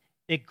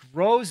 It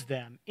grows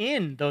them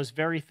in those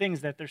very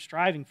things that they're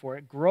striving for.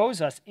 It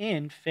grows us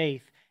in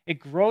faith. It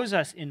grows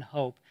us in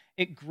hope.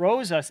 It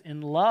grows us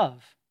in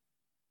love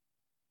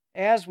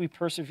as we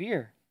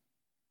persevere.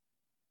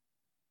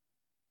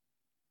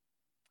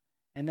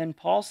 And then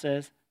Paul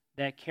says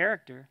that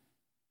character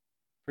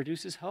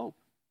produces hope.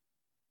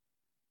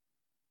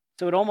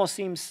 So it almost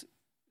seems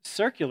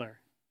circular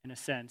in a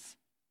sense.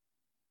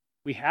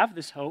 We have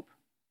this hope,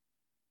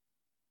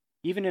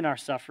 even in our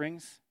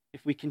sufferings.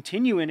 If we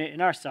continue in it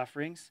in our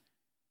sufferings,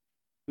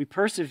 we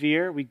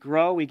persevere, we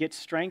grow, we get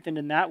strengthened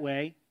in that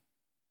way,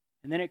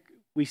 and then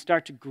we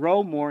start to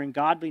grow more in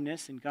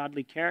godliness and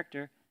godly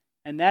character,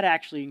 and that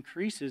actually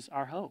increases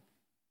our hope.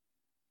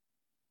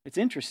 It's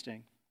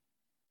interesting.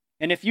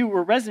 And if you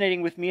were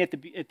resonating with me at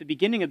the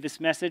beginning of this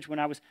message when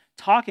I was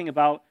talking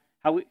about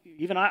how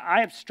even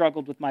I have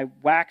struggled with my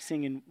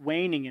waxing and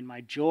waning and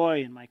my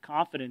joy and my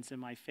confidence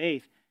and my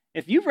faith,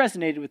 if you've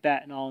resonated with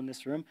that and all in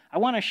this room, I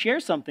want to share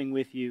something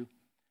with you.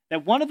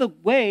 That one of the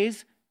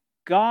ways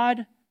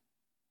God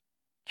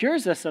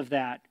cures us of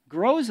that,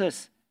 grows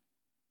us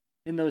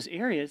in those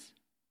areas,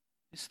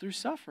 is through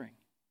suffering.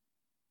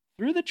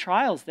 Through the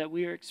trials that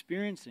we are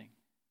experiencing,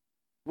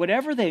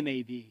 whatever they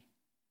may be.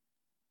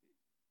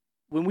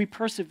 When we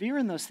persevere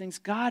in those things,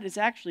 God is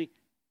actually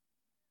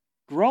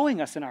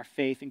growing us in our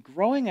faith and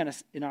growing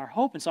us in our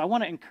hope. And so I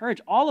want to encourage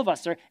all of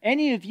us, or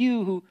any of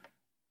you who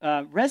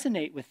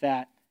resonate with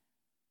that,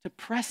 to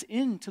press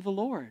into the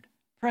Lord.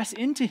 Press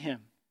into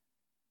Him.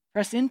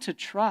 Press into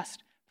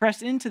trust.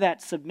 Press into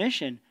that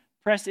submission.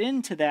 Press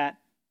into that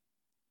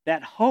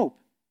hope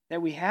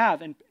that we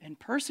have and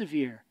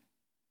persevere.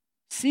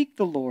 Seek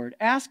the Lord.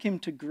 Ask Him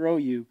to grow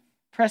you.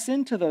 Press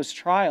into those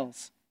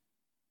trials.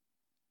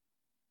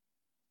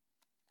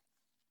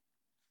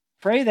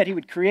 Pray that He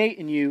would create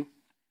in you,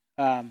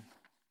 pray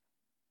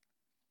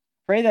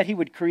that He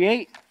would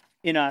create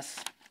in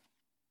us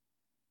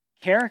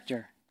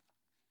character.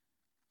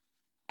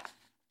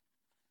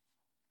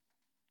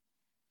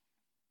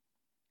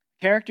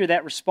 Character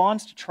that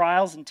responds to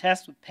trials and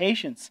tests with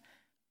patience,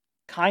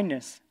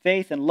 kindness,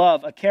 faith, and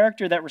love. A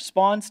character that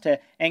responds to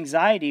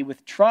anxiety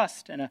with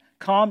trust and a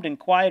calmed and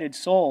quieted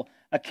soul.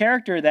 A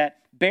character that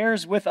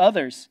bears with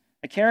others.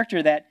 A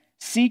character that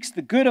seeks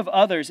the good of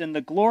others and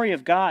the glory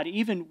of God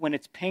even when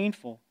it's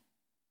painful.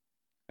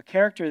 A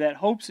character that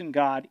hopes in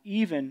God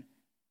even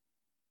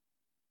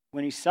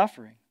when He's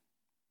suffering.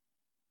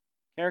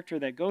 A character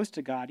that goes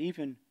to God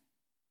even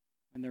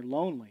when they're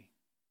lonely.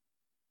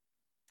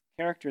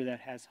 Character that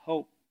has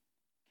hope.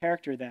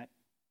 Character that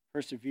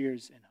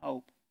perseveres in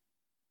hope.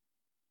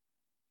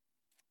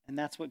 And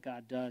that's what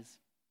God does.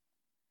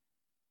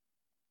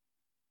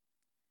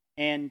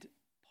 And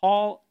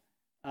Paul,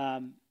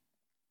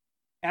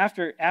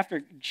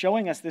 after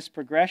showing us this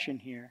progression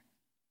here,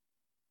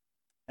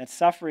 that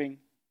suffering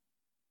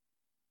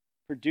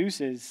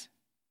produces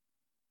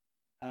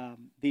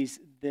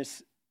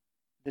this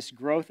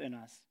growth in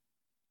us.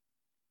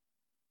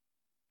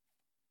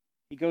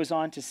 He goes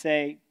on to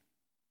say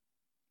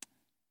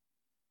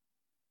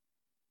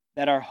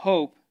that our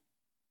hope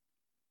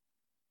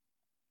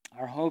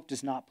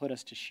does not put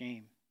us to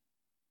shame,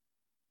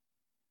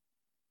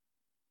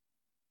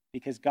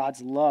 because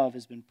God's love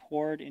has been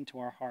poured into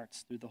our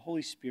hearts through the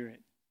Holy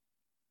Spirit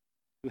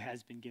who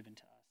has been given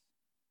to us.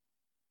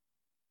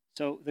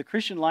 So the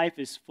Christian life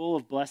is full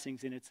of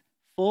blessings and it's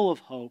full of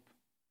hope.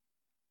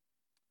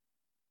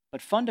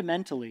 But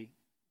fundamentally,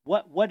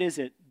 what is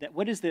it that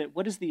what is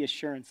the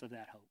assurance of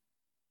that hope?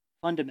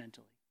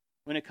 Fundamentally,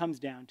 when it comes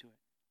down to it,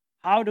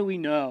 how do we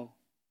know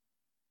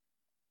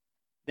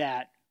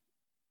that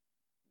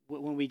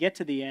when we get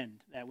to the end,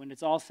 that when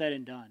it's all said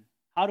and done,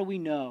 how do we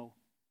know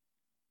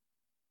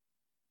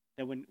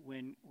that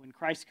when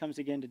Christ comes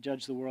again to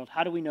judge the world,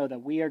 how do we know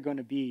that we are going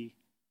to be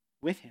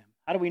with him?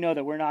 How do we know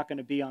that we're not going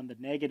to be on the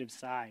negative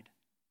side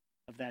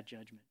of that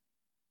judgment?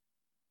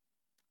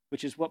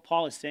 Which is what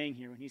Paul is saying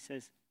here when he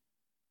says,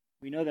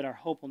 we know that our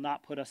hope will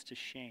not put us to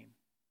shame.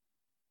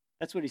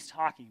 That's what he's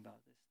talking about.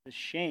 The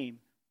shame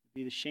would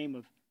be the shame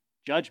of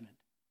judgment.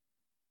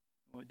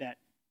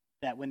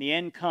 That when the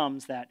end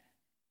comes, that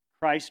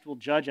Christ will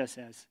judge us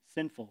as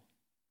sinful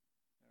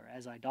or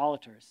as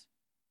idolaters.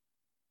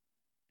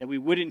 That we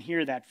wouldn't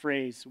hear that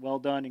phrase, well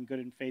done and good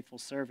and faithful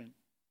servant,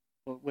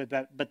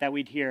 but that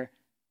we'd hear,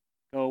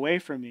 go away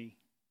from me,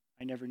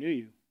 I never knew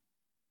you.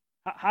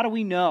 How do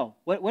we know?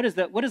 What is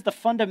the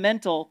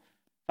fundamental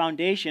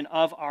foundation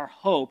of our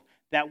hope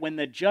that when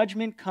the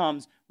judgment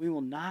comes, we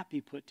will not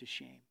be put to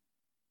shame?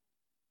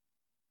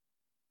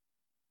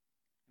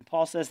 And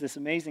Paul says this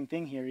amazing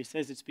thing here. He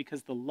says it's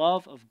because the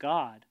love of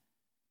God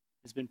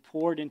has been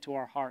poured into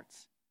our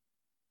hearts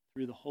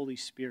through the Holy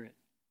Spirit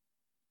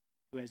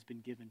who has been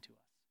given to us.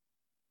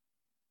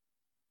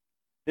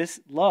 This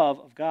love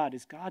of God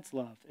is God's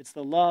love. It's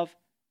the love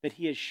that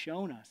he has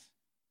shown us.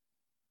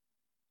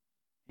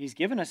 He's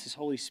given us his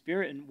Holy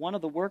Spirit, and one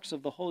of the works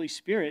of the Holy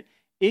Spirit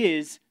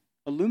is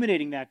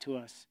illuminating that to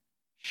us,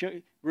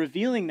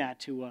 revealing that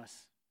to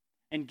us,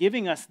 and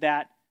giving us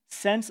that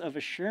sense of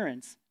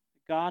assurance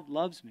that God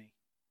loves me.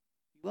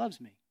 He loves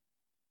me.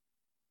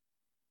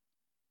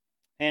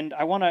 And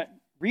I want to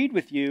read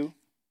with you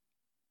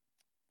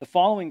the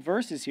following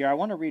verses here. I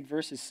want to read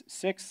verses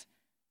 6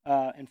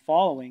 and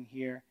following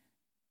here,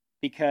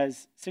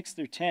 because 6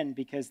 through 10,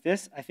 because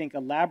this, I think,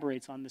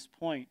 elaborates on this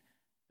point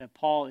that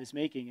Paul is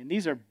making. And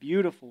these are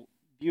beautiful,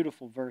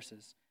 beautiful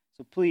verses.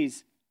 So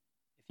please,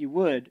 if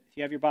you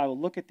have your Bible,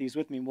 look at these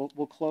with me.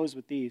 We'll close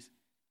with these.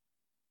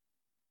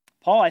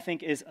 Paul, I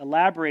think, is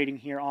elaborating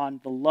here on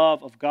the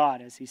love of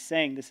God as he's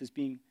saying this is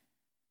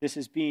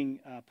being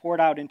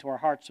poured out into our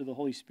hearts through the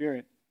Holy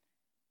Spirit.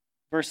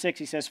 Verse 6,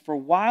 he says, "For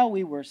while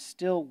we were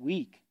still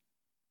weak,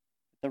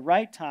 at the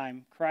right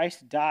time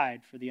Christ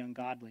died for the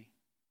ungodly.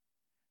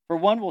 For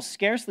one will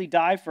scarcely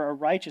die for a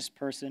righteous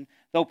person,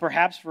 though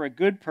perhaps for a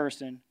good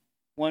person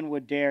one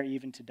would dare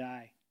even to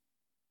die.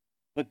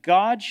 But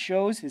God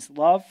shows his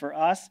love for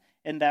us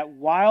in that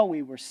while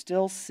we were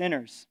still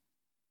sinners,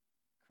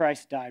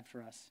 Christ died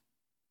for us.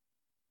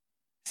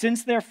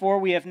 Since therefore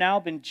we have now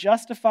been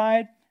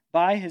justified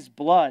by his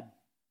blood,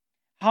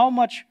 how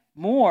much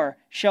more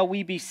shall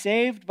we be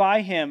saved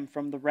by him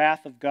from the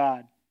wrath of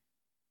God?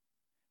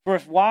 For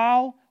if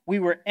while we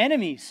were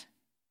enemies,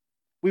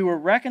 we were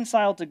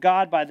reconciled to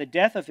God by the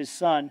death of his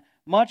Son,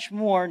 much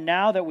more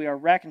now that we are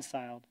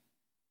reconciled,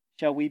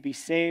 shall we be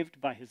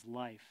saved by his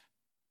life."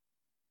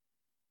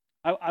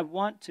 I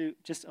want to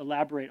just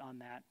elaborate on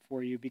that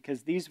for you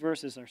because these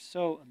verses are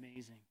so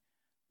amazing.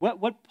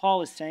 What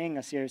Paul is saying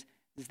us here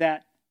is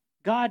that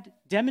God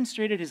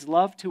demonstrated his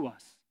love to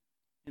us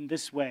in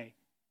this way.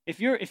 If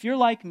you're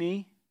like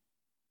me,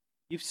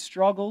 you've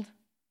struggled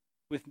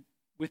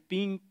with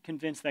being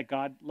convinced that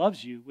God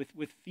loves you,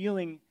 with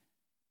feeling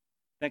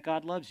that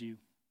God loves you.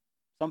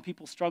 Some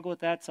people struggle with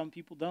that, some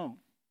people don't.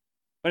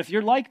 But if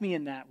you're like me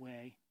in that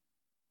way,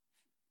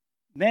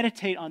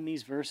 meditate on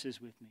these verses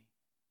with me.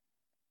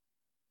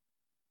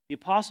 The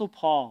Apostle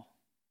Paul,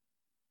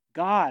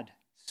 God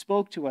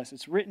spoke to us.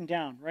 It's written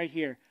down right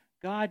here.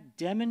 God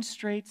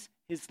demonstrates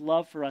his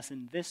love for us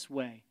in this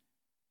way,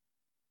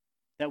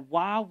 that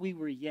while we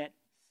were yet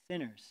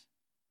sinners,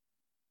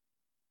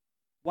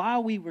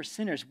 while we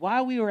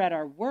were at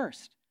our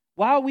worst,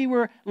 while we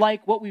were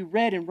like what we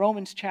read in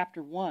Romans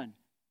chapter 1,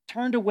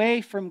 turned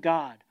away from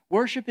God,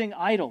 worshiping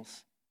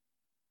idols,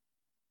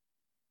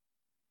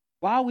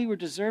 while we were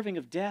deserving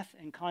of death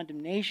and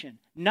condemnation,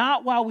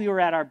 not while we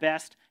were at our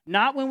best,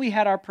 not when we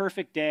had our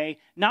perfect day,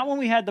 not when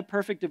we had the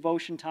perfect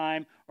devotion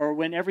time or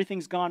when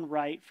everything's gone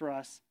right for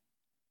us,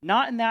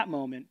 not in that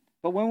moment,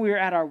 but when we were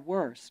at our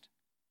worst,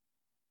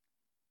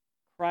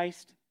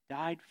 Christ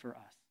died for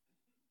us.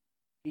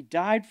 He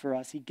died for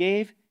us. He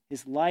gave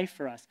his life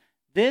for us.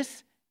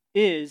 This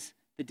is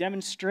the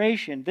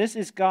demonstration. This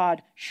is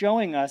God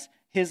showing us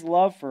his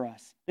love for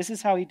us. This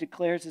is how he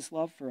declares his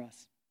love for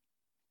us.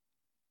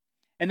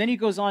 And then he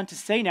goes on to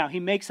say now, he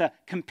makes a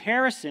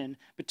comparison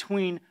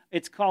between,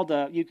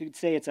 you could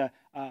say it's a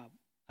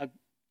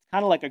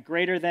kind of like a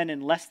greater than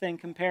and less than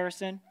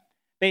comparison.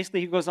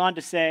 Basically, he goes on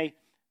to say,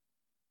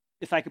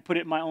 if I could put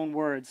it in my own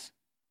words,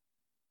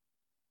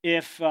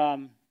 if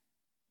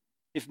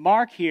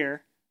Mark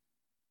here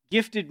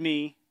gifted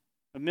me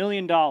 $1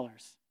 million,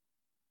 if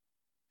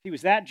he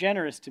was that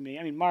generous to me,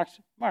 I mean, Mark's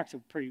a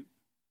pretty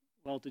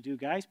well-to-do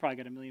guy. He's probably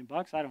got $1 million.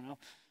 I don't know.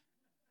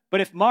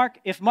 But if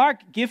Mark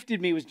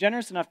gifted me, was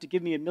generous enough to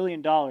give me $1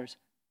 million,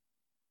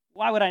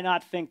 why would I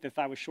not think that if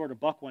I was short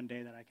 $1 one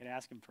day that I could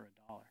ask him for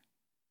 $1,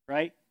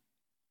 right?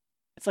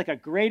 It's like a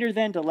greater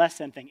than to less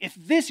than thing. If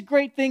this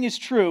great thing is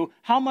true,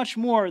 how much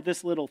more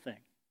this little thing?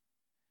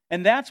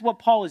 And that's what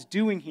Paul is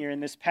doing here in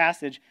this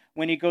passage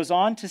when he goes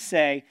on to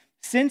say,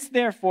 since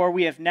therefore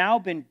we have now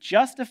been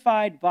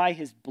justified by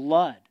his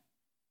blood.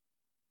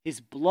 His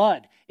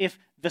blood. If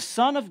the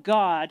Son of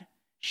God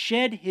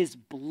shed his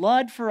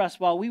blood for us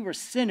while we were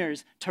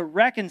sinners to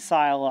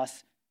reconcile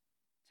us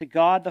to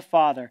God the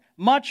Father,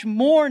 much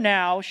more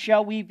now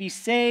shall we be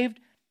saved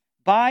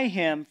by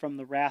him from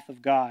the wrath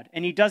of God.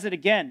 And he does it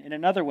again in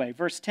another way.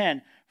 Verse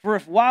 10, for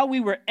if while we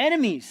were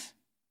enemies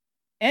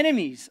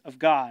of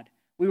God,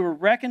 we were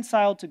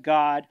reconciled to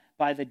God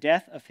by the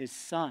death of his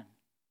Son.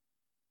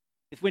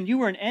 If when you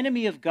were an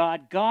enemy of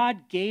God,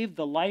 God gave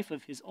the life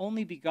of his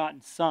only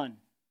begotten Son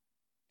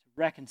to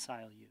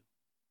reconcile you.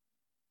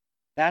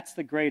 That's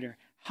the greater.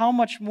 How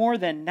much more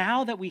then,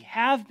 now that we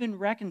have been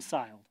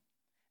reconciled,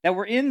 that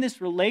we're in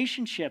this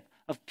relationship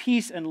of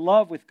peace and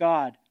love with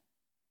God,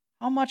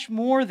 how much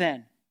more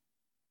then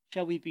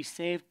shall we be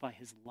saved by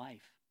his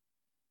life?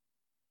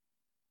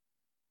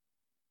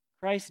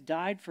 Christ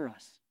died for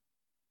us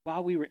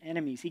while we were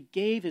enemies. He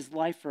gave his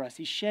life for us.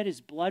 He shed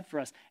his blood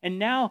for us. And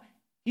now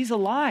he's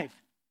alive.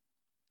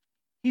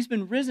 He's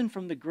been risen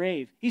from the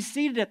grave. He's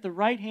seated at the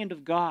right hand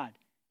of God,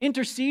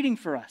 interceding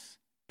for us,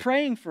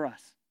 praying for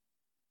us.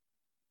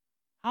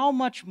 How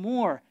much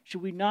more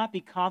should we not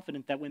be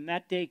confident that when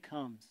that day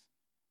comes,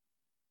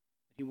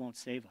 he won't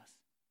save us?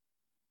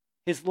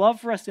 His love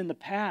for us in the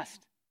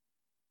past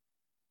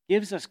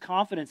gives us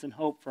confidence and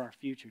hope for our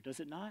future, does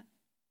it not?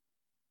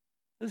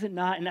 Does it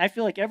not? And I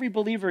feel like every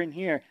believer in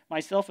here,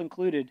 myself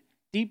included,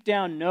 deep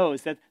down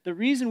knows that the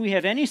reason we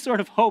have any sort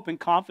of hope and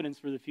confidence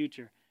for the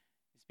future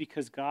is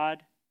because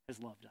God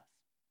has loved us.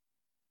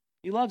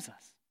 He loves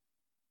us.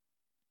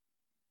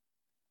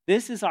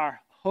 This is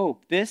our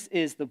hope. This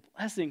is the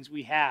blessings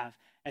we have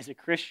as a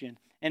Christian.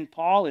 And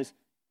Paul is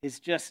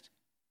just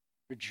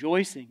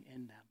rejoicing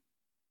in them.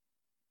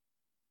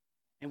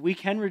 And we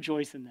can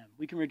rejoice in them.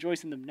 We can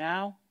rejoice in them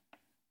now.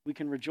 We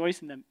can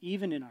rejoice in them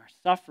even in our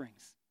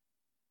sufferings.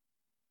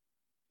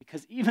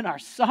 Because even our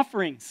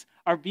sufferings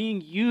are being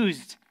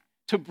used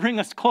to bring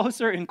us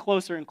closer and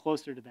closer and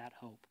closer to that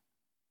hope.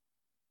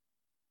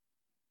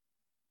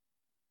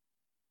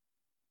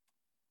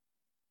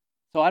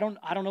 So I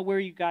don't know where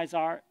you guys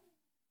are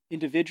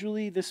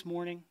individually this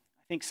morning.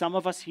 I think some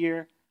of us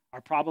here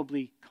are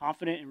probably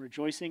confident and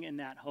rejoicing in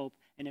that hope.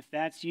 And if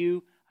that's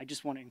you, I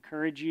just want to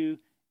encourage you,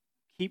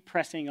 keep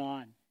pressing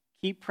on,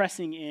 keep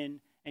pressing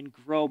in, and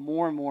grow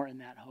more and more in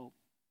that hope.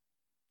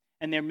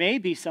 And there may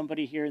be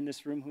somebody here in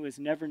this room who has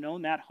never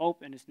known that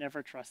hope and has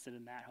never trusted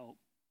in that hope.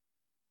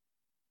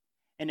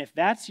 And if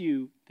that's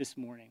you this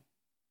morning,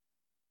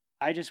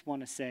 I just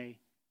want to say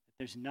that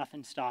there's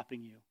nothing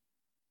stopping you.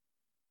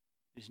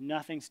 There's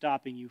nothing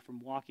stopping you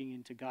from walking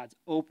into God's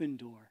open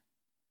door.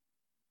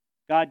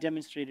 God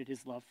demonstrated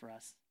his love for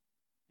us,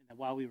 and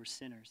that while we were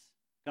sinners,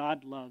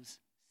 God loves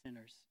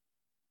sinners.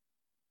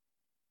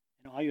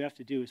 And all you have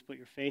to do is put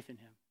your faith in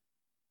him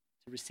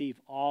to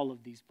receive all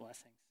of these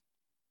blessings.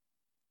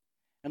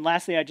 And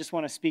lastly, I just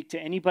want to speak to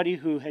anybody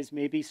who has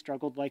maybe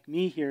struggled like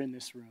me here in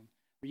this room,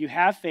 where you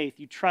have faith,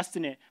 you trust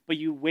in it, but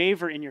you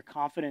waver in your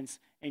confidence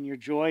and your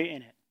joy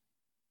in it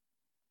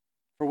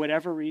for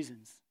whatever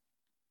reasons.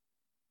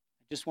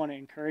 I just want to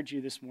encourage you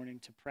this morning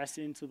to press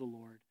into the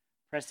Lord,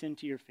 press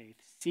into your faith,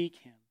 seek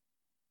him,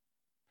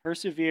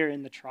 persevere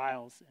in the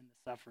trials and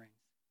the sufferings.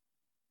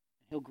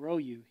 He'll grow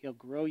you in that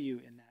joy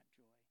and confidence.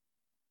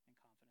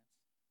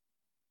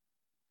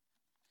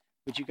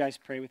 Would you guys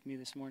pray with me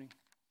this morning?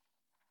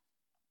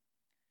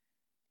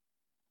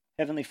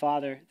 Heavenly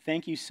Father,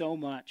 thank you so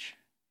much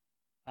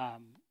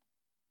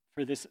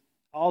for this,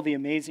 all the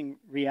amazing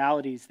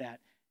realities that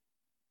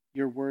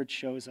your word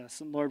shows us.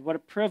 And Lord, what a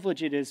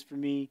privilege it is for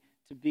me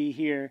to be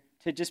here,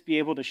 to just be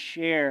able to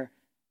share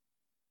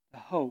the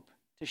hope,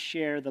 to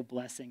share the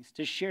blessings,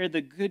 to share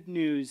the good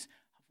news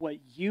of what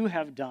you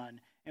have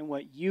done and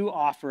what you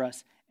offer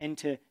us, and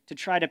to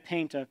try to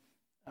paint a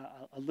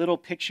little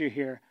picture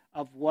here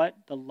of what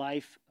the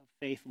life of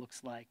faith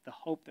looks like, the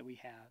hope that we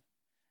have.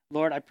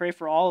 Lord, I pray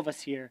for all of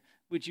us here.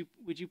 Would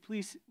you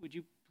please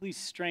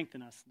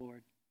strengthen us,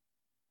 Lord?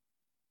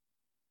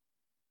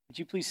 Would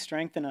you please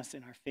strengthen us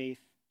in our faith,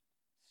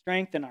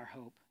 strengthen our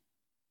hope?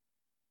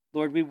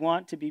 Lord, we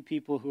want to be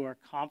people who are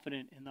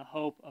confident in the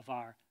hope of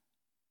our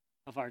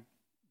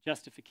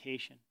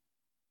justification,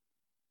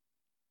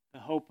 the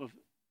hope of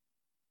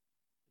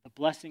the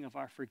blessing of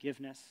our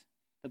forgiveness,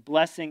 the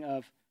blessing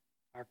of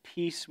our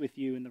peace with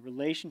you and the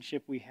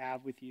relationship we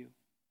have with you.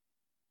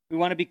 We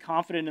want to be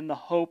confident in the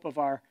hope of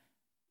our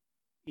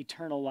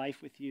eternal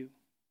life with you.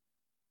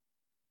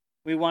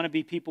 We want to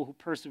be people who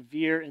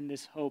persevere in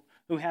this hope,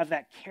 who have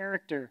that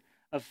character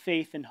of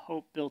faith and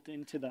hope built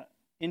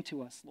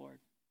into us, Lord.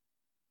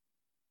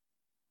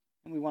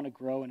 And we want to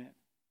grow in it.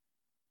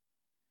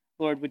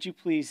 Lord, would you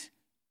please,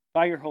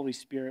 by your Holy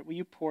Spirit, will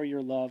you pour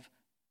your love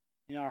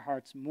in our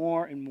hearts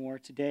more and more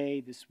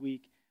today, this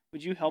week?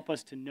 Would you help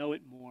us to know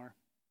it more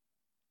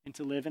and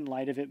to live in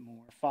light of it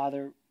more?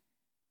 Father,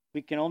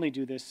 we can only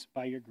do this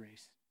by your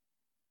grace.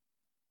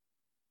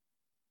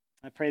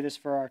 I pray this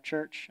for our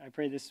church. I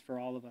pray this for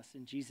all of us.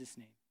 In Jesus'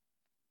 name,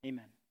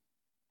 amen.